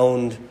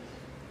abound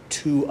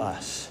to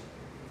us.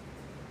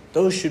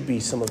 Those should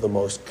be some of the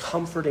most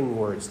comforting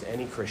words to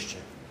any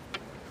Christian.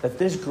 That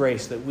this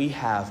grace that we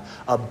have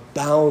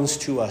abounds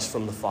to us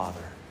from the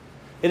Father.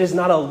 It is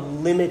not a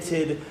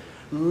limited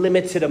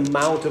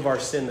amount of our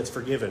sin that's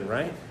forgiven,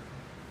 right?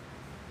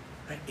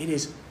 It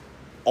is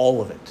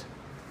all of it,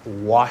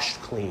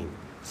 washed clean,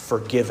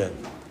 forgiven,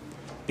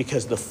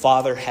 because the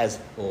Father has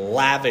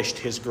lavished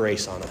his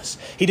grace on us.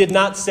 He did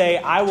not say,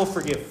 I will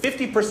forgive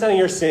 50% of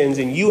your sins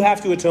and you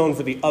have to atone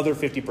for the other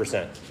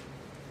 50%.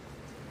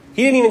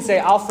 He didn't even say,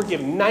 I'll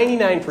forgive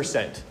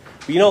 99%.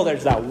 But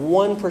there's that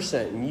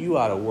 1%, and you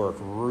ought to work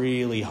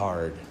really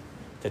hard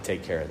to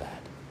take care of that.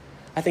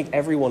 I think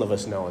every one of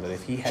us know that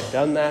if he had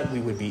done that, we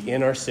would be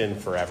in our sin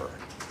forever.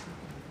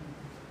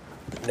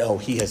 But no,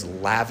 he has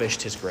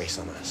lavished his grace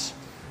on us.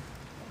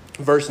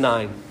 Verse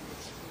 9,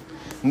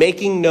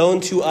 making known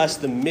to us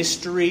the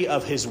mystery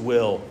of his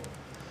will,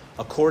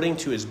 according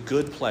to his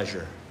good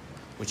pleasure,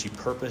 which he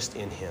purposed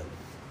in him.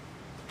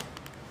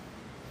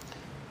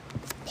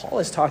 Paul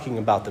is talking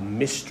about the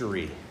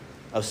mystery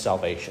of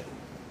salvation.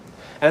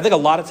 And I think a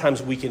lot of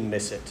times we can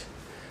miss it.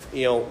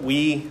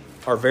 We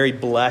are very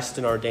blessed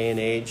in our day and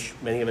age.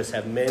 Many of us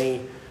have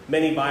many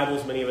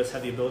Bibles. Many of us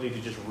have the ability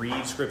to just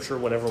read Scripture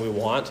whenever we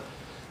want.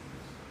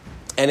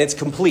 And it's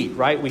complete,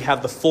 right? We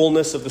have the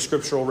fullness of the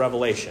scriptural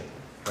revelation,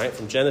 right?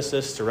 From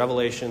Genesis to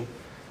Revelation,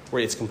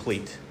 where it's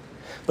complete.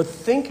 But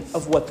think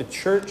of what the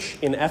church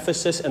in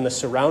Ephesus and the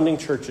surrounding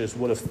churches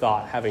would have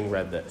thought having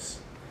read this.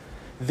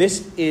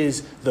 This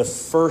is the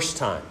first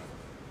time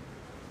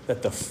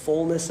that the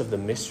fullness of the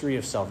mystery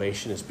of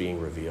salvation is being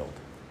revealed.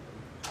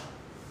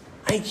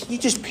 Can you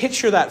just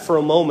picture that for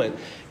a moment?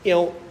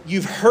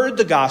 You've heard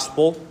the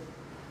gospel.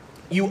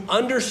 You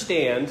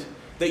understand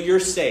that you're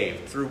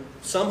saved through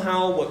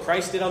somehow what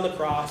Christ did on the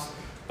cross.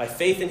 By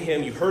faith in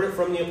him, you heard it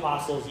from the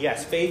apostles.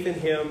 Yes, faith in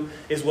him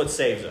is what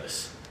saves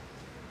us.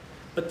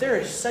 But there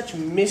is such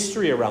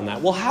mystery around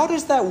that. Well, how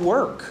does that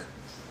work?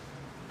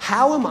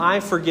 How am I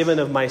forgiven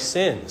of my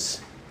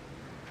sins?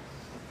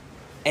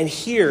 And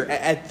here,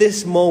 at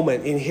this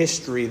moment in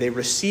history, they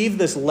receive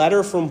this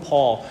letter from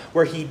Paul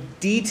where he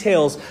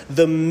details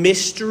the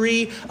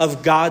mystery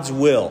of God's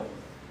will.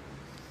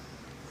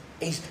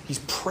 He's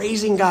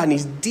praising God and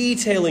he's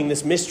detailing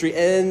this mystery.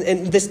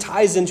 And this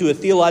ties into a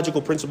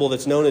theological principle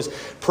that's known as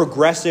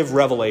progressive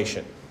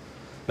revelation.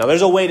 Now,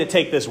 there's a way to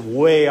take this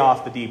way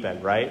off the deep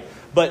end, right?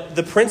 But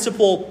the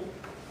principle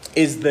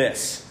is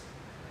this.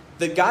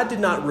 That God did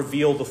not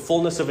reveal the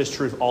fullness of his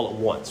truth all at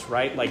once,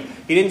 right? Like,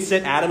 he didn't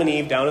sit Adam and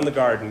Eve down in the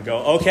garden and go,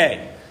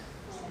 okay,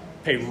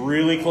 pay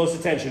really close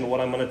attention to what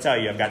I'm going to tell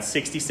you. I've got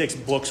 66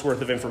 books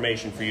worth of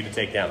information for you to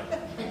take down.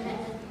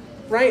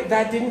 Right?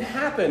 That didn't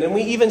happen. And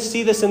we even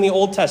see this in the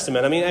Old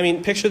Testament. I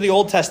mean, picture the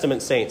Old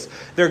Testament saints.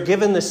 They're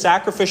given the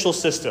sacrificial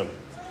system.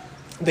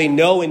 They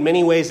know in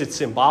many ways it's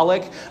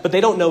symbolic, but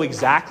they don't know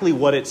exactly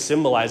what it's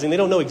symbolizing. They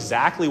don't know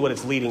exactly what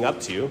it's leading up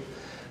to.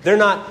 They're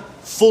not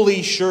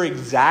fully sure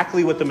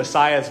exactly what the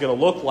Messiah is going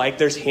to look like.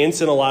 There's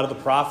hints in a lot of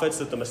the prophets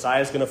that the Messiah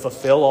is going to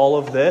fulfill all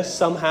of this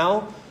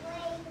somehow.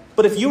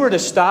 But if you were to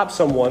stop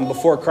someone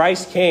before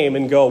Christ came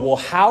and go, well,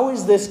 how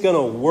is this going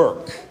to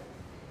work?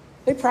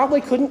 They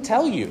probably couldn't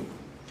tell you.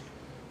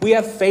 We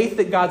have faith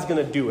that God's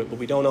going to do it, but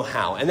we don't know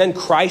how. And then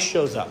Christ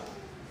shows up.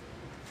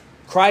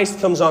 Christ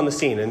comes on the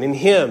scene, and in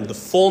him, the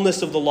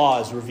fullness of the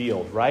law is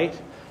revealed, right?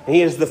 And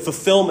he is the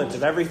fulfillment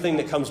of everything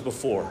that comes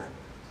before.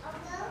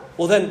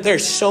 Well, then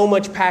there's so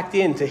much packed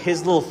into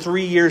his little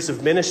 3 years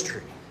of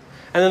ministry.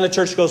 And then the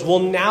church goes, well,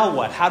 now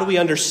what? How do we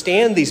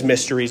understand these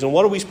mysteries? And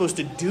what are we supposed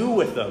to do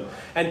with them?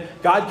 And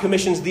God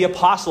commissions the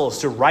apostles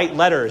to write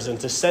letters and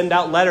to send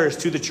out letters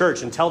to the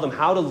church and tell them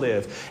how to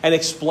live and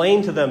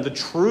explain to them the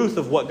truth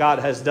of what God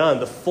has done,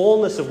 the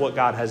fullness of what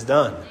God has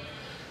done.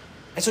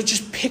 And so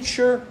just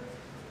picture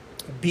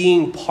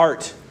being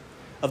part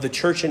of the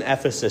church in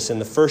Ephesus in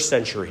the first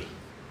century.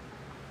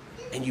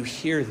 And you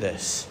hear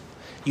this.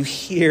 You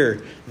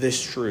hear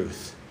this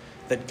truth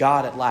that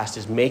God at last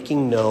is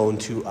making known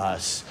to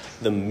us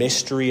the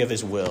mystery of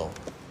his will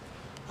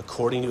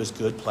according to his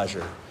good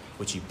pleasure,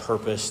 which he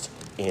purposed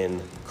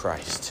in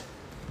Christ.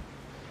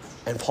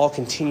 And Paul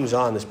continues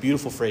on this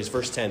beautiful phrase,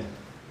 verse 10,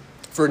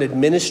 for an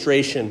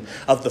administration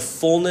of the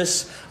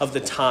fullness of the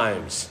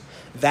times,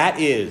 that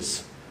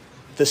is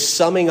the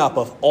summing up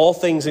of all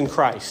things in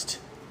Christ,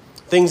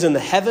 things in the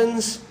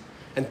heavens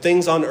and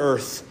things on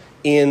earth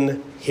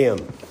in him.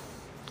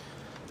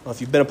 Well, if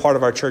you've been a part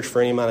of our church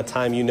for any amount of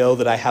time, you know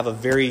that I have a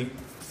very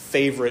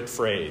favorite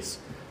phrase.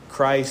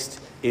 Christ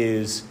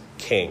is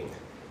King. It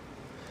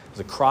was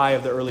a cry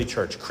of the early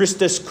church.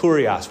 Christus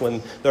Kurios.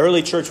 When the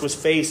early church was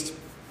faced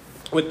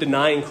with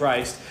denying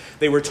Christ,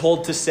 they were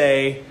told to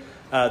say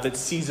that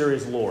Caesar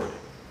is Lord.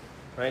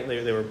 Right?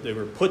 They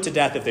were put to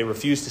death if they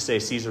refused to say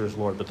Caesar is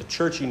Lord. But the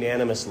church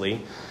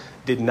unanimously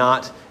did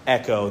not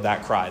echo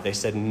that cry. They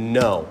said,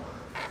 no,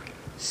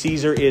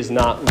 Caesar is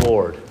not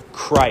Lord.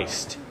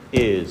 Christ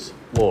is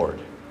Lord.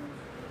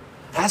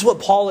 That's what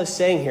Paul is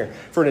saying here.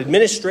 For an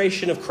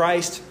administration of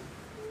Christ,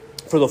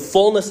 for the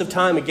fullness of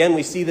time, again,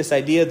 we see this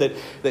idea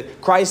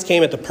that Christ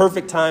came at the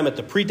perfect time, at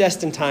the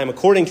predestined time,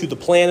 according to the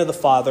plan of the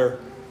Father,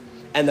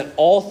 and that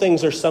all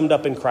things are summed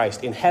up in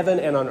Christ, in heaven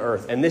and on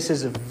earth. And this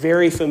is a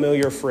very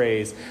familiar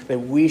phrase that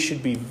we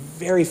should be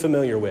very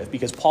familiar with,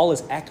 because Paul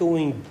is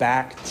echoing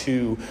back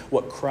to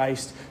what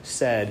Christ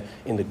said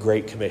in the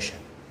Great Commission.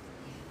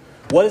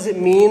 What does it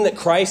mean that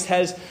Christ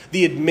has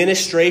the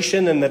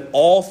administration and that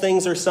all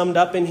things are summed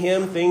up in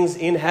him, things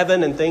in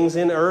heaven and things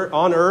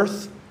on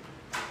earth?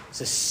 It's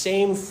the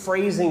same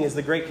phrasing as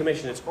the Great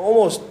Commission.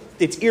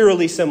 It's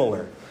eerily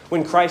similar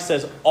when Christ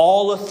says,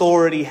 all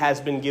authority has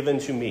been given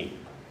to me.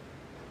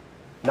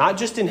 Not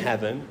just in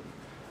heaven,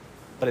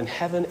 but in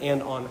heaven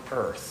and on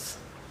earth.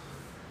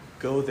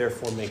 Go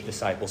therefore make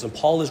disciples. And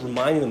Paul is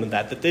reminding them of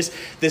that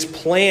this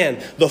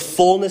plan, the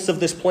fullness of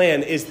this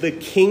plan is the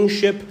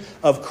kingship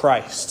of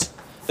Christ.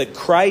 That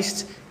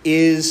Christ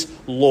is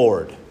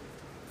Lord.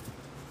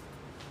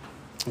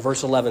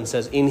 Verse 11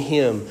 says, in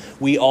him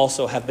we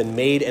also have been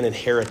made an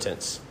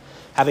inheritance,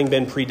 having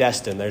been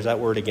predestined, there's that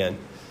word again,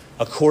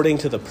 according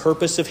to the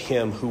purpose of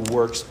him who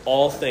works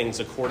all things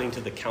according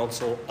to the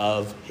counsel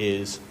of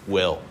his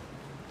will.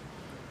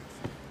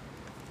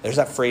 There's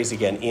that phrase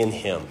again, in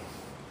him.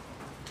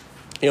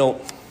 You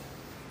know,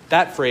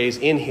 that phrase,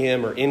 in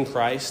him or in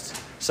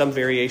Christ, some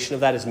variation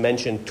of that is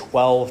mentioned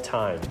 12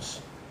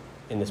 times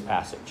in this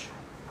passage.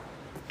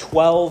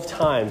 12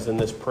 times in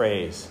this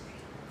praise,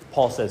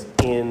 Paul says,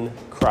 in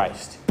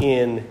Christ,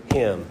 in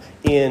him,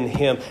 in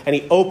him. And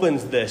he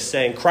opens this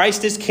saying,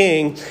 Christ is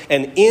king,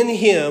 and in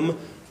him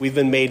we've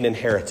been made an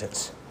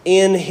inheritance.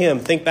 In him.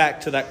 Think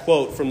back to that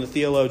quote from the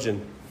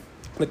theologian,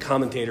 the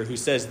commentator, who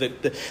says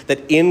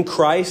that in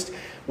Christ,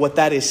 what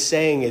that is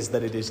saying is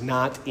that it is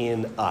not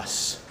in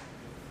us.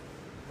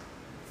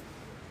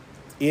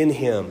 In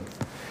him,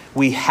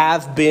 we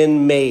have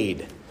been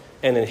made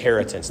an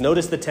inheritance.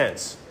 Notice the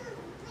tense.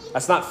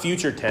 That's not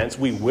future tense.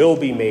 We will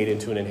be made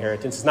into an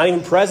inheritance. It's not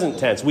even present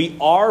tense. We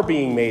are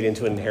being made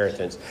into an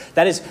inheritance.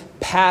 That is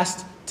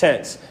past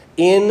tense.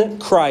 In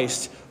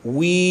Christ,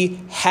 we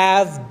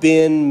have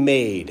been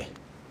made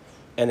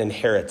an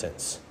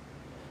inheritance,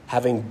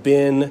 having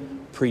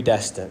been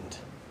predestined.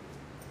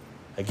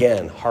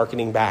 Again,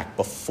 hearkening back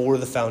before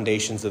the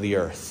foundations of the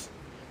earth.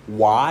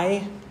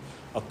 Why?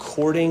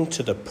 According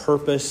to the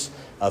purpose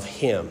of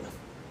him.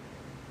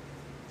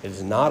 It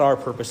is not our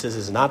purposes. It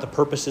is not the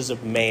purposes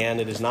of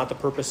man. It is not the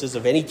purposes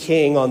of any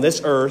king on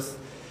this earth.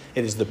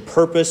 It is the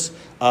purpose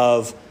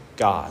of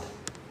God.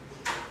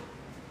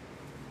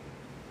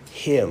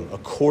 Him,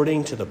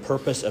 according to the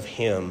purpose of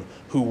him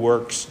who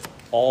works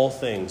all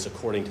things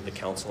according to the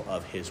counsel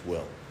of his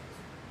will.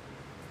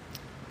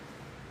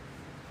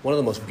 One of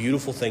the most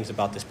beautiful things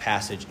about this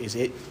passage is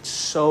it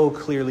so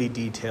clearly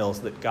details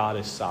that God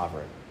is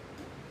sovereign.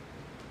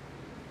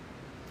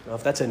 Now,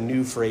 if that's a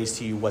new phrase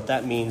to you, what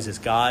that means is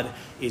God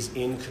is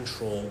in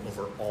control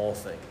over all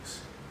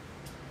things.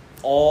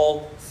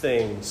 All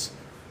things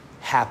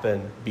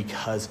happen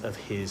because of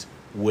his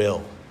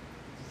will.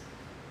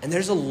 And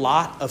there's a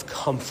lot of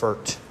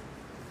comfort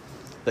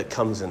that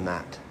comes in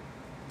that.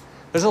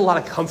 There's a lot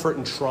of comfort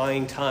in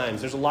trying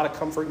times. There's a lot of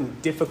comfort in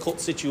difficult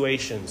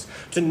situations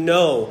to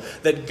know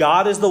that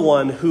God is the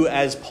one who,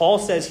 as Paul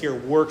says here,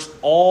 works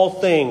all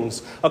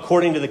things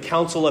according to the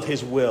counsel of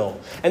his will.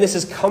 And this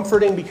is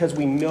comforting because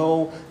we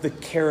know the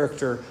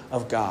character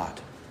of God.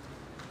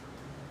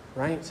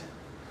 Right?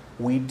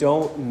 We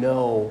don't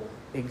know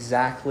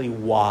exactly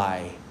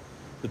why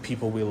the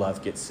people we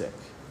love get sick.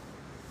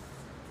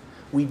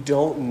 We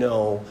don't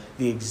know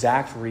the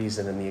exact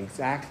reason and the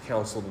exact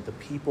counsel that the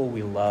people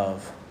we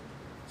love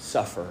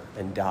suffer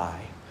and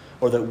die,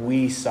 or that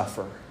we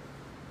suffer.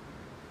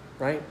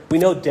 Right? We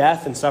know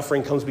death and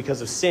suffering comes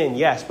because of sin,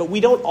 yes, but we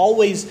don't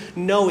always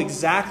know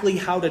exactly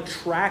how to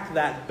track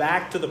that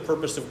back to the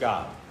purpose of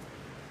God.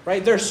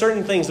 Right? There are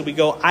certain things that we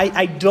go,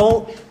 I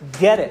don't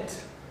get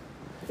it.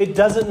 It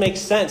doesn't make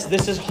sense.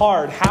 This is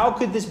hard. How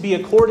could this be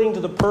according to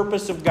the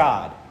purpose of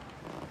God?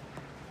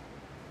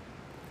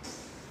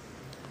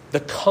 The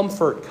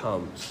comfort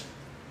comes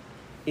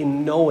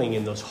in knowing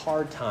in those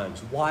hard times,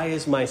 why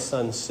is my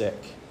son sick?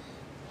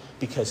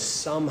 Because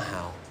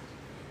somehow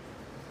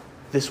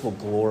this will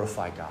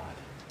glorify God.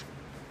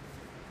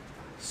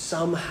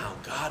 Somehow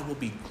God will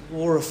be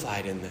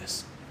glorified in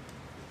this.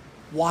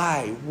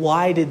 Why?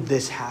 Why did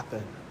this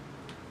happen?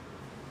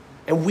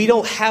 And we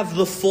don't have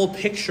the full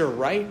picture,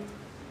 right?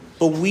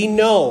 But we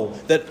know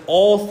that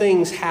all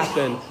things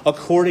happen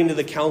according to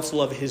the counsel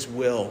of his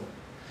will.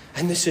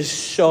 And this is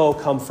so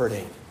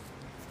comforting.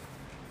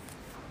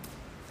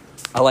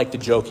 I like to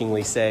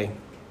jokingly say,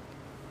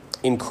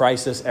 in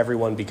crisis,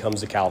 everyone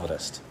becomes a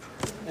Calvinist.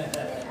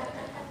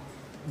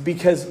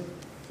 Because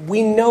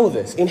we know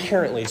this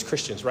inherently as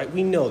Christians, right?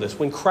 We know this.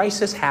 When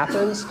crisis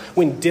happens,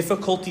 when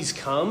difficulties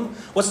come,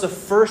 what's the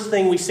first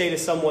thing we say to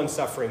someone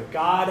suffering?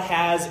 God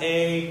has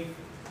a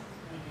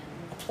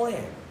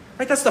plan.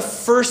 Right? That's the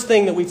first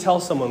thing that we tell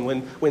someone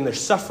when they're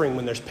suffering,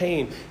 when there's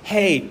pain.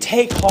 Hey,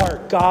 take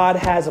heart. God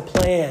has a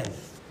plan.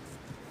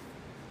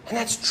 And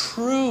that's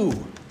true.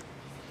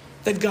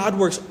 That God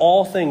works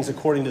all things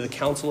according to the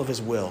counsel of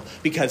his will,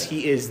 because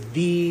he is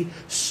the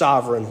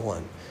sovereign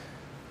one.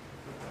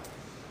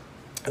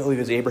 I believe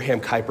it was Abraham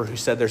Kuyper who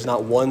said there's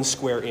not one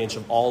square inch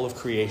of all of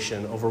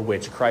creation over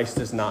which Christ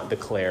does not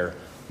declare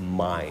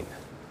mine.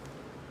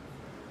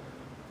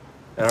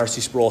 And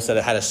R.C. Sproul said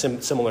it had a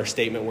similar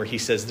statement where he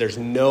says there's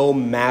no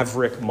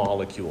maverick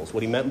molecules.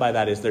 What he meant by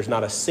that is there's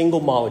not a single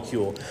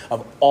molecule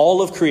of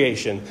all of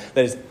creation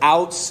that is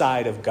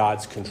outside of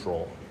God's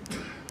control.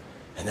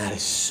 And that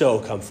is so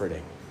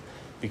comforting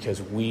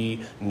because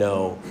we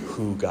know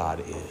who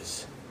God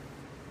is.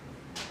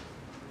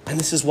 And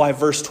this is why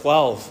verse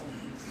 12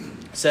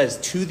 says,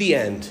 to the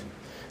end,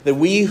 that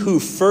we who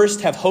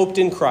first have hoped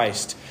in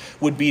Christ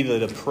would be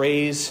the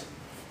praise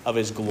of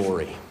his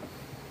glory.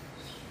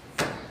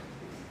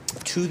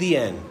 To the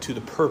end, to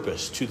the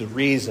purpose, to the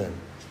reason,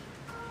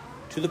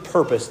 to the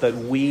purpose that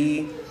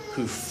we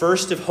who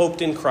first have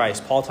hoped in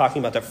Christ, Paul talking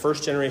about that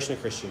first generation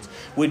of Christians,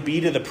 would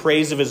be to the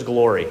praise of his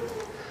glory.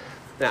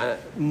 Now,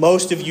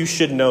 most of you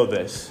should know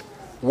this.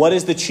 What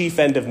is the chief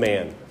end of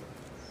man?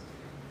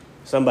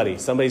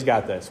 Somebody's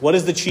got this. What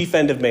is the chief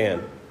end of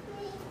man?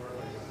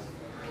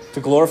 To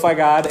glorify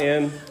God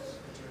and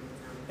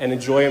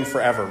enjoy him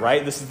forever,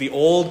 right? This is the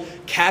old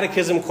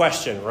catechism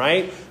question,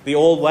 right? The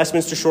old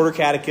Westminster Shorter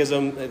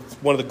Catechism. It's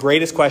one of the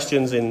greatest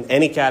questions in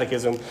any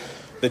catechism.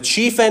 The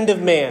chief end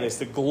of man is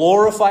to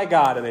glorify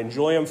God and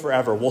enjoy him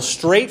forever. Well,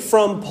 straight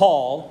from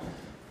Paul,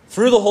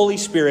 through the Holy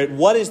Spirit,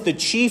 what is the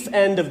chief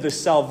end of the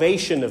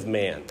salvation of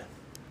man?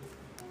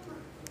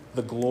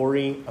 The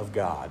glory of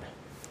God.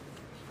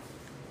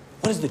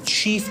 What is the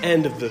chief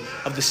end of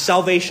the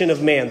salvation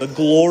of man? The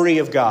glory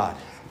of God.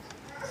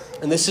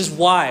 And this is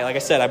why, like I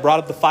said, I brought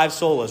up the 5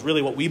 solas,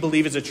 really what we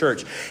believe as a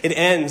church. It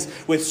ends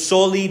with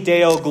soli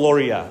Deo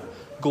Gloria,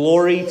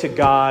 glory to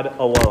God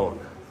alone.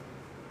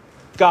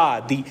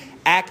 God, the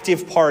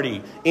active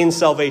party in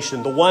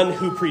salvation, the one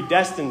who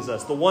predestines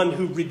us, the one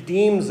who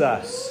redeems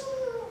us.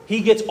 He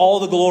gets all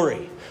the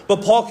glory.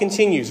 But Paul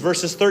continues,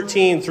 verses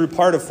 13 through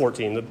part of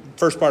 14, the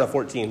first part of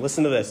 14.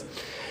 Listen to this.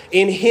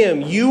 In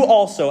him, you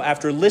also,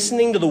 after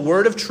listening to the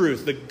word of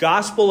truth, the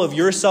gospel of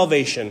your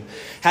salvation,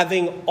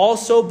 having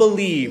also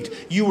believed,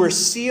 you were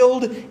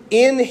sealed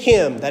in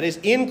him, that is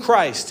in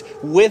Christ,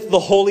 with the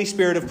Holy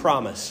Spirit of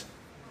promise,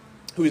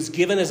 who is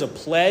given as a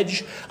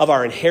pledge of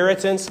our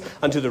inheritance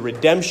unto the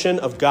redemption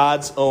of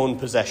God's own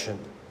possession.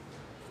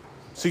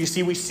 So you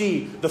see, we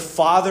see the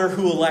Father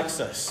who elects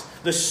us,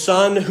 the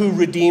Son who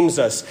redeems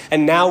us,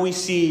 and now we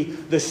see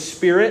the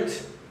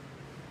Spirit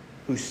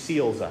who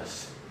seals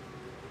us.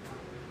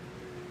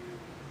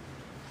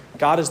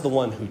 God is the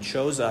one who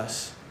chose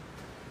us.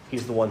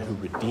 He's the one who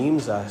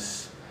redeems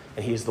us.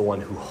 And he's the one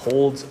who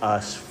holds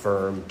us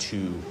firm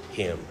to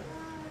him.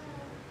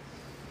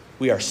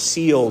 We are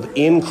sealed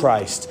in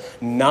Christ,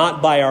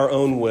 not by our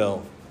own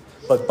will,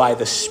 but by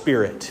the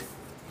Spirit.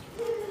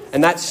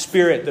 And that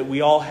Spirit that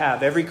we all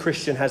have, every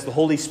Christian has the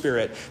Holy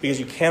Spirit,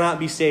 because you cannot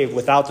be saved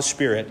without the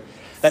Spirit.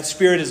 That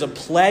Spirit is a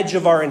pledge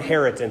of our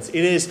inheritance.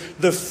 It is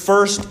the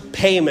first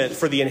payment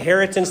for the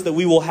inheritance that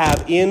we will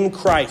have in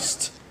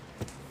Christ,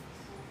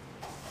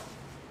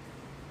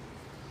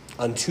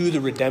 unto the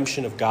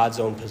redemption of God's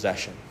own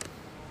possession.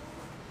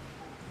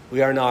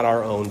 We are not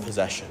our own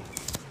possession.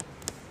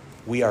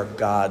 We are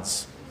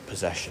God's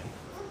possession.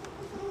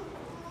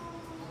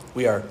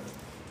 We are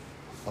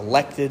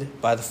elected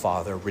by the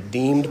Father,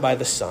 redeemed by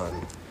the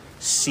Son,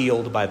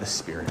 sealed by the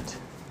Spirit.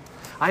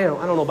 I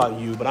don't know about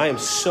you, but I am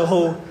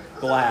so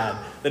glad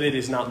that it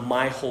is not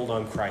my hold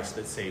on Christ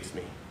that saves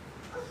me.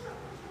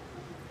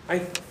 I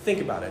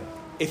think about it.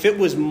 If it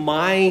was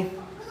my,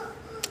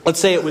 let's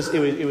say it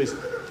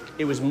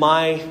was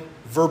my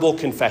verbal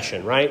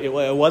confession, right? It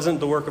wasn't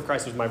the work of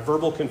Christ. It was my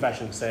verbal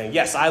confession saying,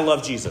 yes, I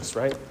love Jesus,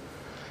 right?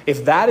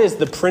 If that is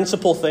the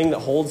principal thing that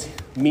holds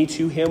me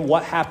to him,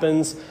 what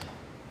happens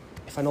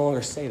if I no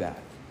longer say that?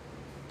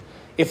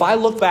 If I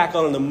look back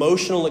on an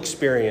emotional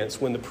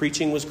experience when the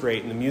preaching was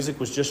great and the music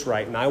was just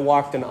right and I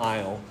walked an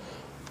aisle,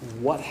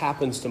 what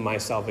happens to my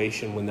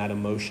salvation when that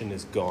emotion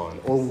is gone?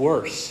 Or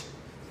worse,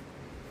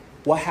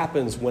 what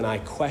happens when I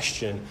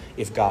question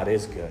if God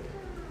is good?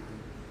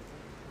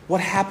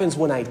 What happens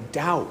when I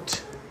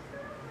doubt?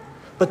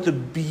 But the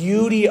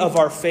beauty of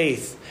our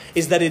faith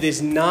is that it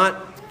is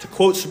not, to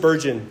quote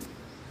Spurgeon,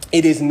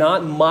 it is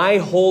not my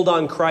hold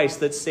on Christ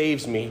that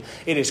saves me.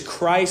 It is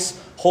Christ's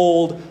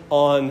hold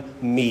on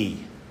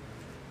me.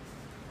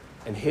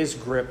 And his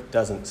grip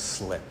doesn't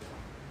slip.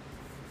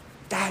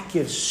 That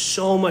gives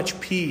so much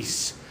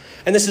peace.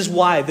 And this is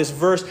why this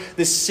verse,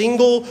 this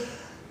single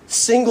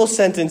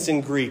sentence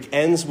in Greek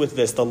ends with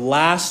this, the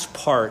last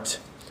part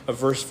of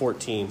verse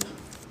 14.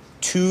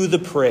 To the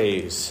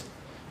praise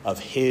of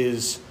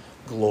his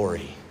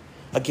glory.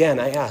 Again,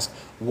 I ask,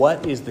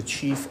 what is the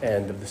chief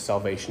end of the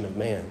salvation of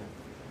man?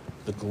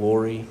 The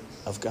glory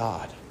of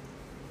God.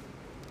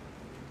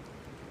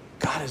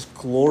 God is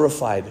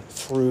glorified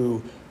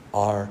through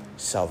our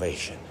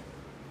salvation.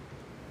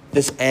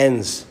 This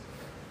ends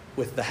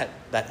with that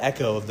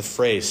echo of the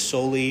phrase,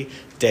 Soli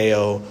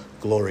Deo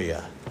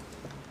Gloria.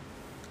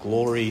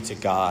 Glory to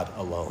God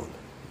alone.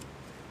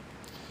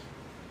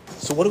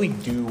 So what do we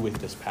do with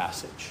this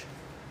passage?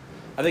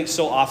 I think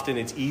so often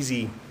it's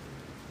easy.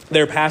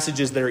 There are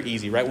passages that are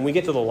easy, right? When we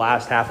get to the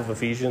last half of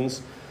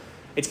Ephesians,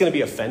 it's going to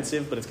be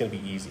offensive, but it's going to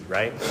be easy,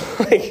 right?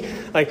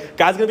 like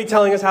God's going to be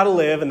telling us how to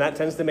live, and that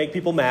tends to make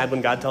people mad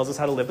when God tells us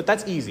how to live, but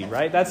that's easy,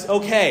 right? That's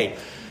okay.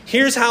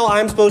 Here's how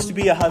I'm supposed to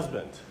be a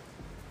husband.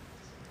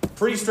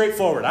 Pretty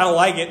straightforward. I don't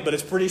like it, but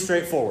it's pretty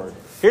straightforward.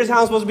 Here's how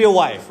I'm supposed to be a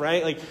wife,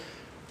 right?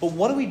 But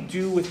what do we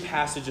do with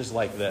passages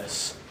like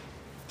this?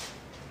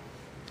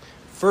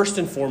 First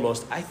and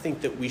foremost, I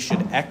think that we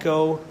should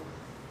echo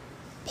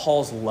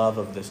Paul's love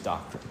of this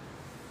doctrine.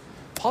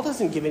 Paul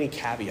doesn't give any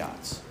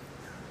caveats.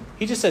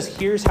 He just says,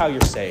 here's how you're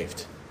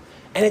saved.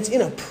 And it's in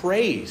a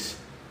praise.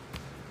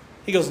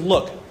 He goes,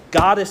 look,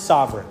 God is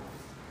sovereign.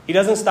 He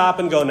doesn't stop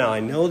and go, now I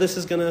know this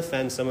is going to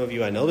offend some of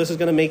you. I know this is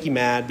going to make you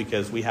mad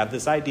because we have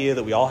this idea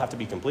that we all have to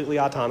be completely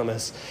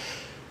autonomous.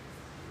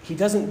 He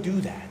doesn't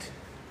do that.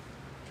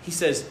 He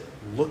says,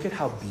 look at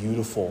how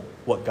beautiful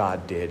what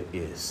God did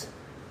is.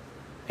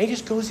 And he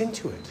just goes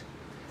into it.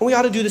 And we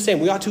ought to do the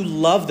same. We ought to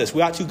love this.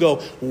 We ought to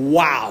go,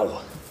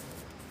 wow.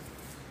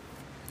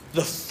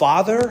 The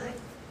Father,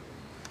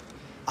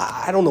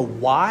 I don't know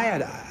why.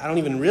 I don't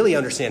even really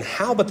understand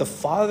how, but the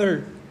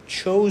Father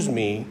chose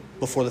me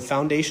before the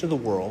foundation of the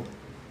world.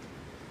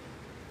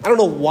 I don't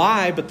know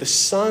why, but the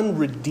Son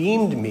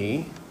redeemed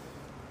me.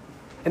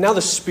 And now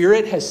the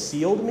Spirit has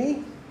sealed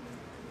me.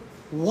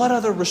 What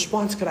other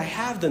response could I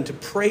have than to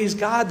praise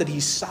God that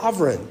he's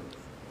sovereign?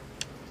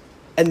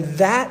 And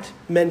that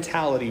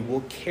mentality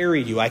will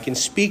carry you. I can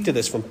speak to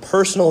this from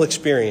personal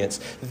experience.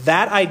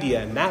 That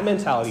idea and that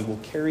mentality will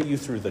carry you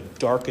through the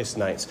darkest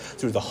nights,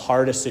 through the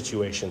hardest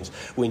situations,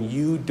 when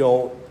you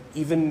don't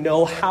even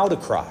know how to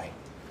cry.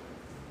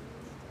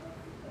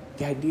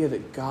 The idea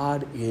that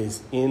God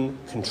is in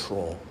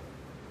control.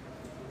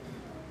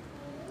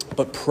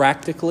 But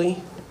practically,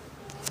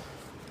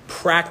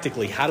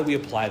 how do we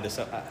apply this?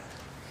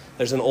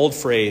 There's an old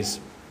phrase.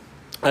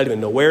 I don't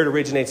even know where it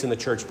originates in the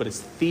church, but it's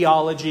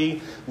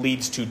theology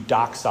leads to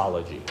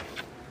doxology.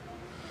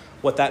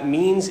 What that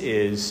means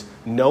is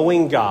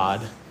knowing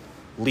God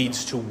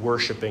leads to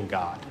worshiping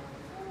God.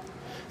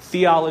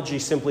 Theology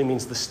simply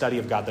means the study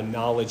of God, the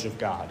knowledge of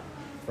God,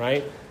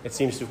 right? It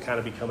seems to have kind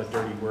of become a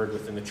dirty word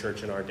within the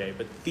church in our day,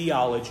 but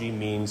theology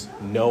means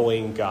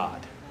knowing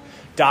God.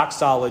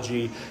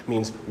 Doxology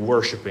means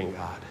worshiping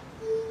God.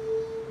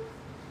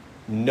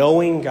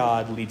 Knowing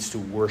God leads to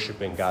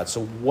worshiping God.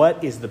 So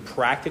what is the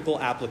practical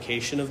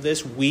application of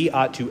this? We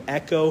ought to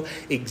echo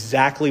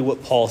exactly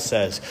what Paul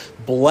says.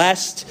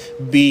 Blessed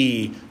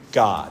be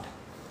God.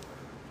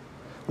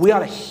 We ought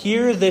to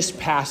hear this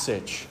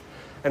passage,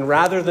 and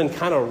rather than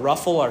kind of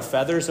ruffle our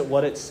feathers at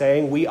what it's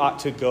saying, we ought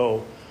to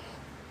go,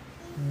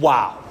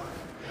 wow,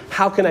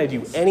 how can I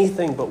do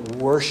anything but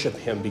worship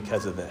him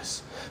because of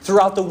this?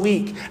 Throughout the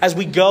week, as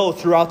we go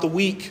throughout the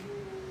week,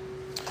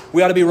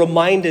 we ought to be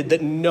reminded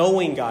that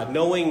knowing God,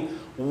 knowing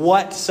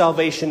what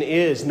salvation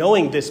is,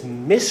 knowing this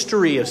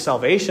mystery of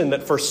salvation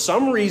that for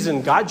some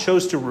reason God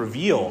chose to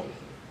reveal,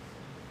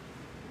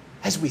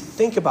 as we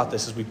think about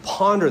this, as we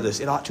ponder this,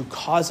 it ought to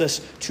cause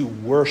us to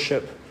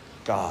worship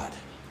God.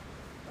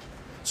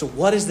 So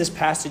what is this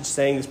passage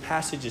saying? This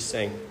passage is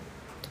saying,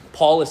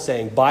 Paul is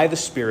saying, by the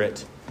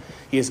Spirit,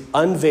 he is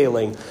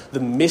unveiling the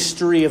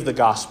mystery of the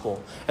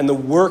gospel and the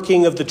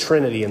working of the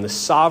Trinity and the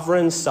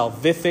sovereign,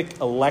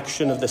 salvific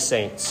election of the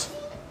saints.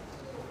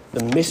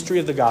 The mystery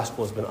of the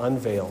gospel has been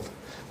unveiled.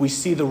 We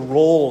see the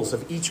roles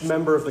of each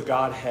member of the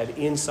Godhead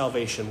in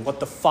salvation, what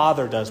the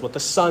Father does, what the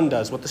Son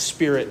does, what the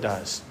Spirit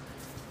does,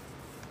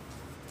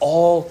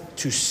 all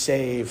to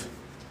save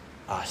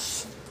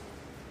us.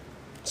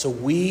 So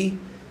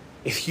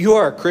if you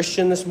are a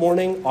Christian this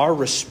morning, our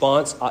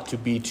response ought to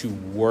be to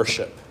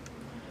worship,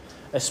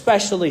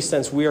 especially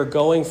since we are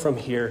going from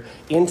here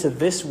into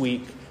this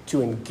week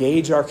to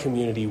engage our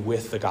community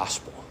with the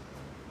gospel,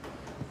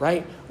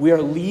 right? We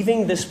are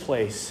leaving this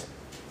place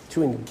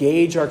to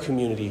engage our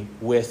community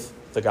with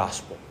the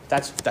gospel.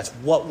 That's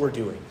what we're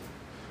doing.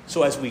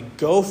 So as we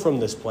go from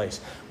this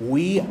place,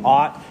 we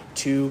ought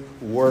to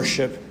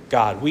worship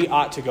God. We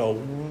ought to go,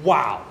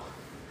 wow,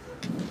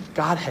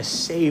 God has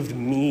saved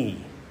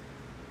me.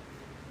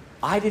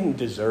 I didn't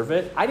deserve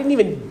it. I didn't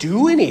even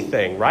do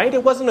anything, right?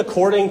 It wasn't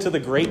according to the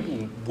great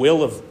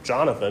will of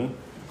Jonathan.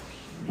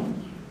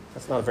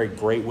 That's not a very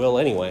great will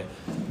anyway.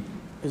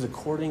 It was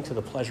according to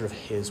the pleasure of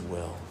his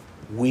will.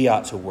 We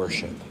ought to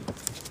worship.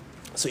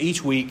 So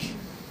each week,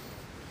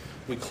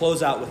 we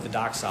close out with the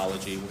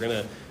doxology. We're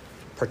going to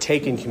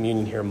partake in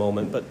communion here in a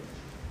moment. But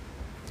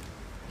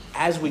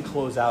as we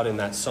close out in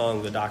that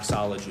song, the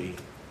doxology,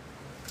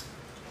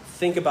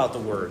 think about the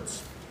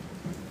words.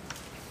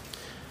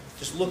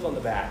 Just look on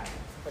the back.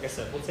 Like I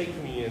said, we'll take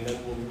communion and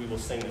then we will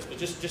sing this. But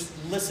just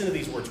listen to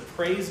these words.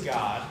 Praise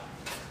God,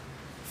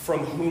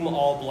 from whom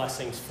all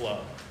blessings flow.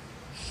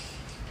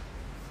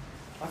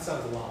 That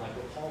sounds a lot like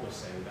what Paul was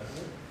saying, doesn't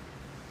it?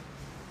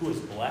 Who has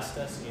blessed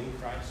us in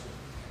Christ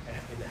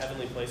in the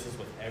heavenly places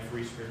with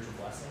every spiritual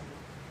blessing.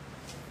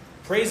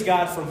 Praise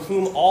God, from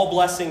whom all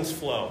blessings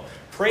flow.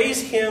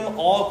 Praise him,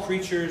 all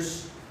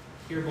creatures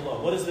here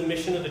below. What is the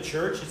mission of the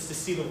church? It's to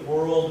see the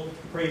world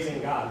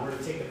praising God. We're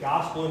to take the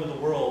gospel into the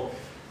world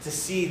to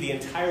see the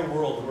entire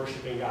world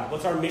worshiping God.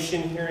 What's our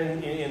mission here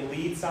in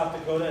Lead, South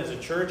Dakota as a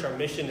church? Our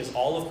mission is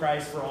all of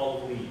Christ for all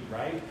of Lead,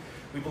 right?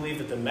 We believe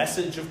that the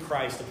message of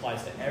Christ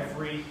applies to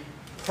every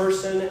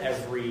person,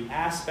 every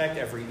aspect,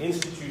 every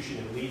institution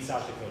in Lead,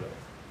 South Dakota.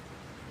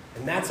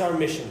 And that's our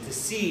mission, to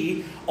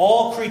see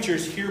all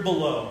creatures here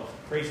below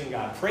praising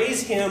God.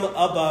 Praise him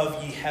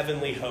above, ye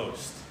heavenly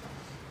host.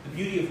 The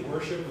beauty of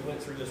worship, we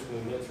went through this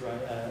when we went through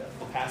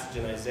the passage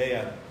in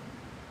Isaiah.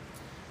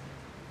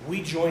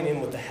 We join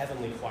in with the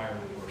heavenly choir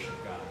when we worship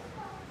God.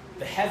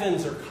 The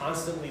heavens are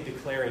constantly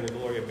declaring the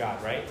glory of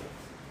God, right?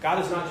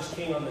 God is not just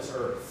king on this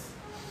earth,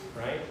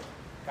 right?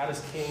 God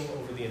is king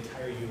over the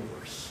entire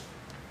universe.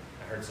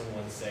 I heard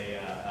someone say,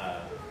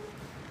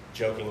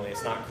 jokingly,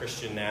 it's not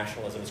Christian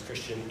nationalism, it's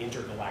Christian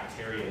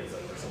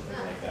intergalactarianism or something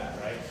like that,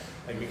 right?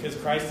 Like, because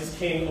Christ is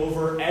king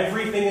over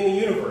everything in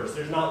the universe.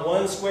 There's not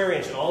one square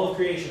inch in all of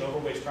creation over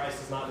which Christ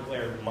has not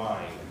declared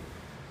mine.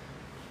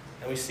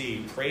 And we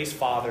see praise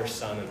Father,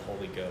 Son, and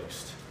Holy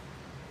Ghost.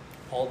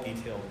 Paul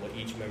detailed what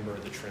each member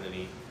of the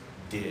Trinity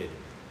did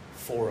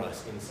for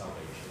us in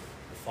salvation.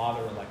 The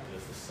Father elected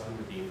us, the Son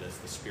redeemed us,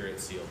 the Spirit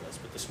sealed us.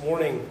 But this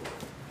morning,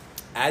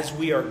 as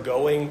we are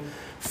going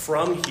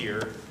from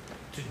here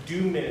to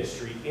do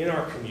ministry in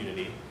our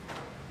community,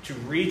 to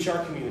reach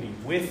our community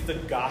with the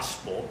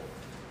gospel,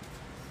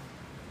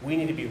 we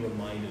need to be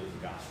reminded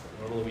of the gospel.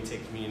 Normally we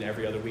take communion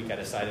every other week. I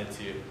decided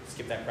to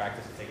skip that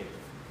practice and take it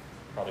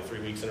probably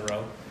 3 weeks in a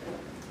row.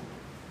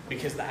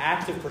 Because the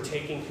act of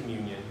partaking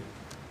communion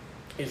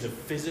is a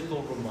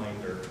physical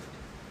reminder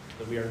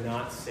that we are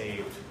not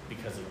saved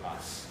because of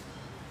us.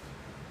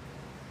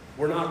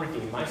 We're not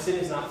redeemed. My sin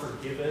is not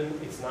forgiven.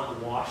 It's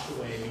not washed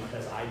away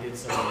because I did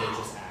some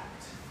religious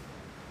act.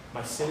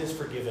 My sin is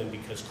forgiven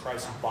because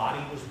Christ's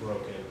body was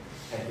broken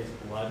and his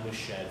blood was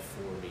shed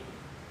for me.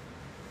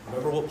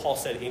 Remember what Paul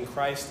said, in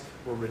Christ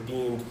we're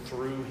redeemed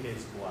through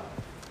his blood.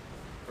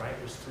 Right?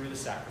 It was through the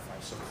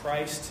sacrifice. So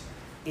Christ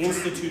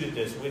instituted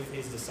this with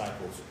his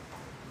disciples,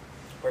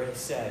 where he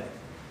said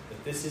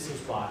that this is his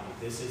body,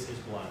 this is his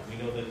blood.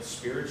 We know that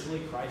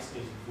spiritually Christ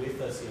is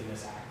with us in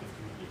this act of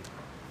communion.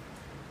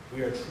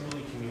 We are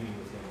truly communing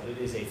with him, but it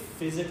is a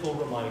physical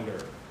reminder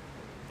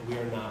that we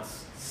are not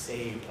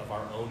saved of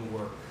our own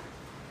work.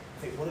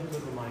 I think what a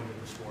good reminder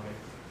this morning,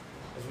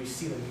 as we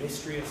see the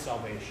mystery of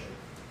salvation.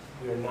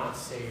 We are not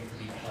saved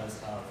because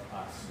of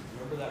us.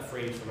 Remember that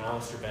phrase from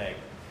Alistair Begg,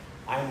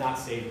 I am not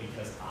saved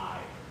because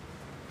I'm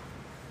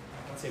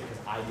not saved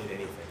because I did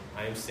anything.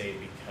 I am saved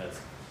because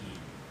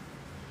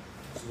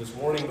he. So this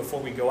morning, before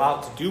we go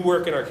out to do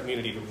work in our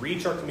community, to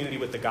reach our community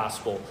with the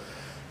gospel,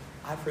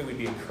 I pray we'd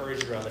be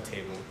encouraged around the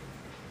table.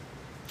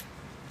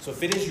 So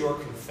if it is your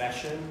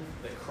confession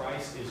that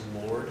Christ is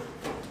Lord,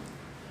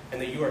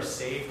 and that you are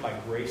saved by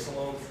grace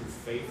alone, through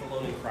faith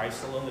alone, in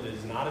Christ alone, that it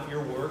is not of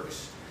your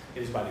works,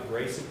 it is by the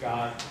grace of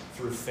God,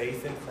 through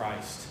faith in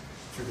Christ,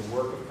 through the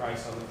work of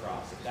Christ on the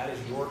cross. If that is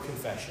your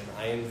confession,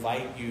 I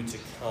invite you to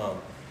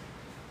come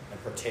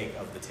and partake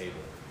of the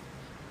table.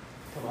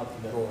 Come out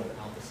the middle and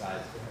out the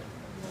sides. Go ahead.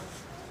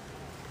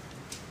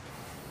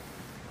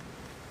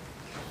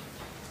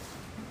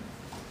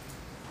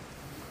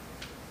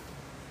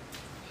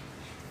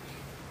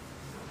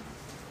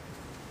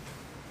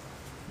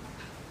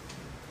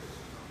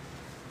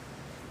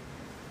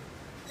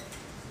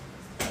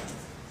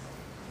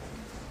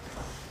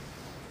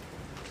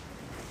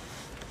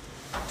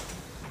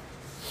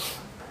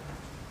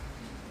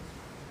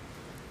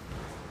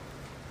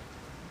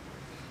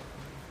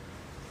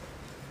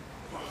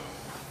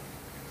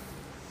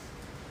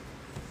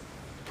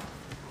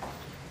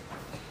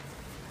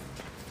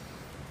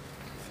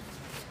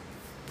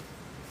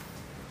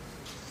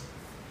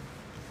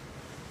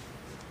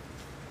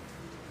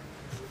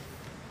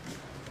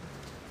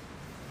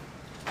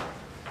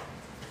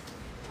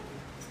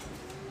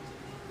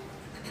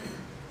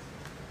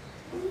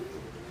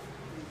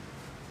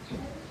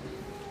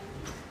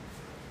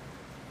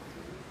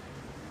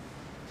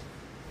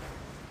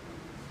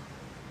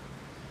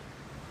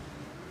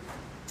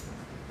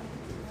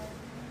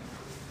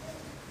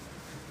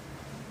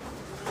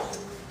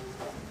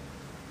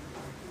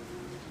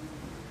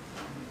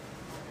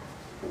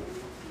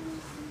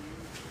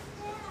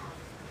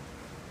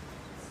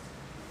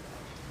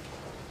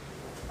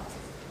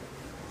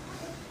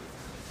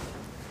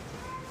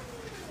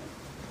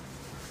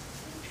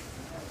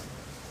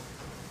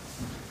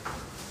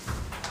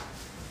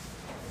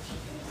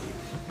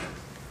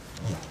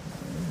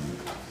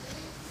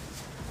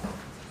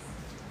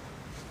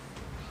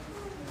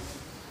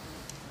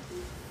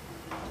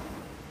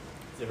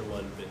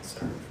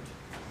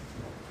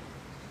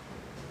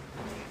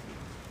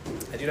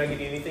 do not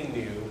give you anything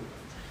new,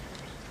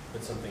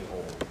 but something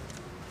old.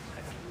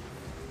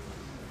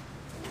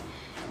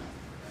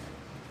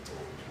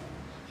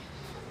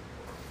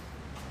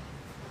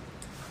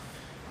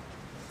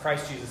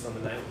 Christ Jesus, on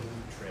the night when he was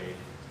betrayed,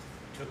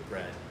 took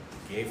bread,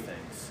 gave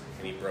thanks,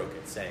 and he broke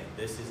it, saying,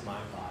 "This is my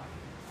body,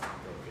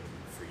 broken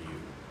for you.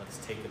 Let us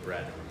take the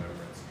bread in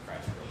remembrance of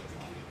Christ's broken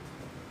body."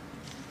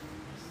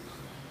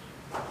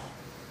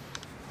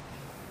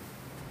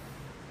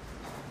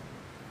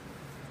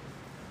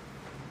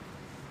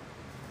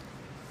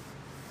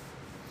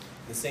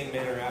 In the same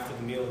manner, after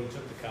the meal, he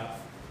took the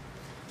cup,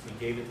 and he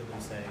gave it to them,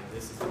 saying,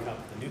 "This is the cup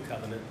of the new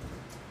covenant,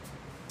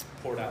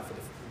 poured out for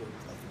the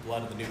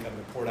blood of the new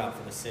covenant, poured out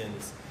for the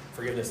sins,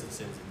 forgiveness of the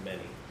sins of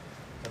many.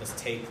 Let us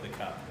take the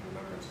cup in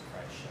remembrance of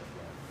Christ's shed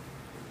blood."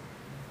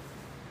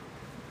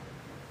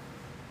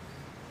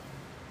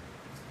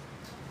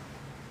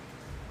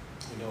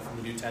 We know from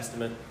the New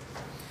Testament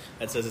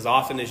that says, "As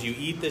often as you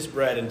eat this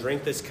bread and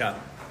drink this cup,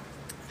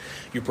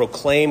 you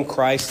proclaim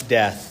Christ's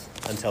death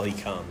until he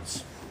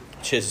comes,"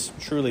 which is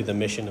truly the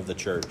mission of the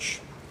church.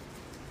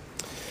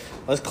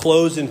 Let's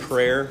close in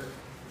prayer,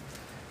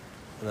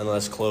 and then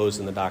let's close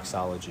in the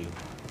doxology.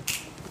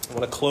 I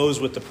want to close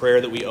with the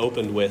prayer that we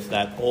opened with,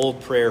 that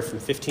old prayer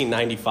from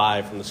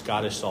 1595 from the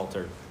Scottish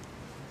Psalter.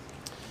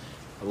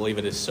 I believe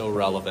it is so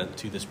relevant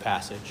to this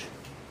passage.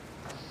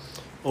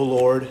 O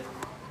Lord,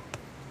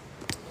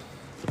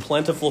 the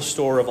plentiful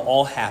store of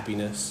all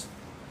happiness,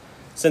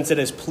 since it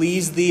has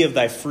pleased thee of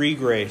thy free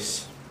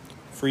grace,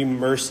 free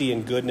mercy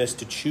and goodness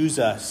to choose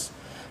us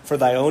for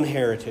thy own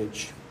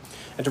heritage,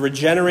 and to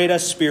regenerate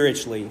us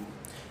spiritually,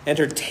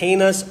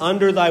 entertain us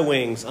under thy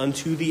wings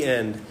unto the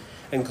end,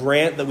 and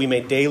grant that we may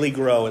daily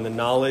grow in the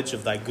knowledge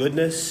of thy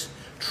goodness,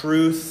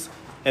 truth,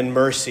 and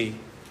mercy,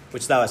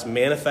 which thou hast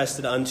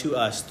manifested unto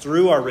us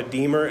through our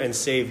Redeemer and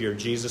Savior,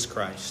 Jesus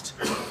Christ.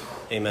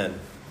 Amen.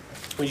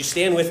 Would you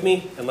stand with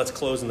me, and let's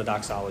close in the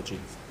doxology.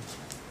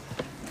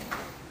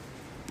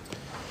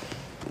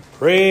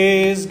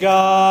 Praise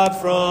God,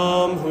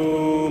 from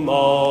whom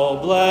all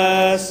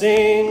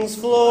blessings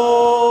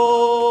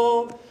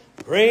flow.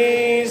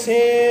 Praise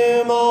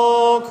him,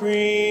 all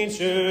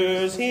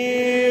creatures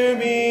here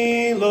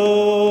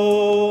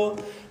below.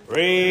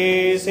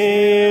 Praise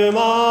him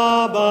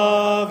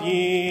above,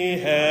 ye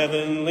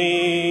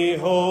heavenly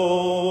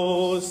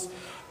hosts.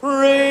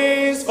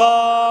 Praise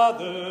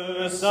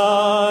Father,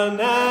 Son,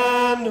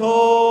 and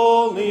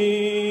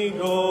Holy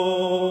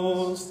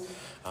Ghost.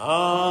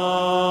 Amen.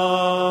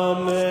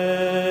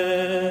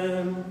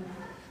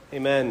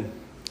 Amen.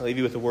 I'll leave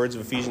you with the words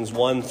of Ephesians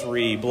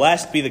 1:3.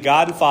 Blessed be the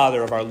God and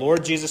Father of our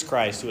Lord Jesus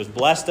Christ, who has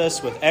blessed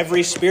us with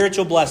every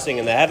spiritual blessing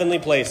in the heavenly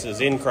places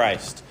in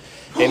Christ.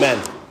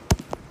 Amen.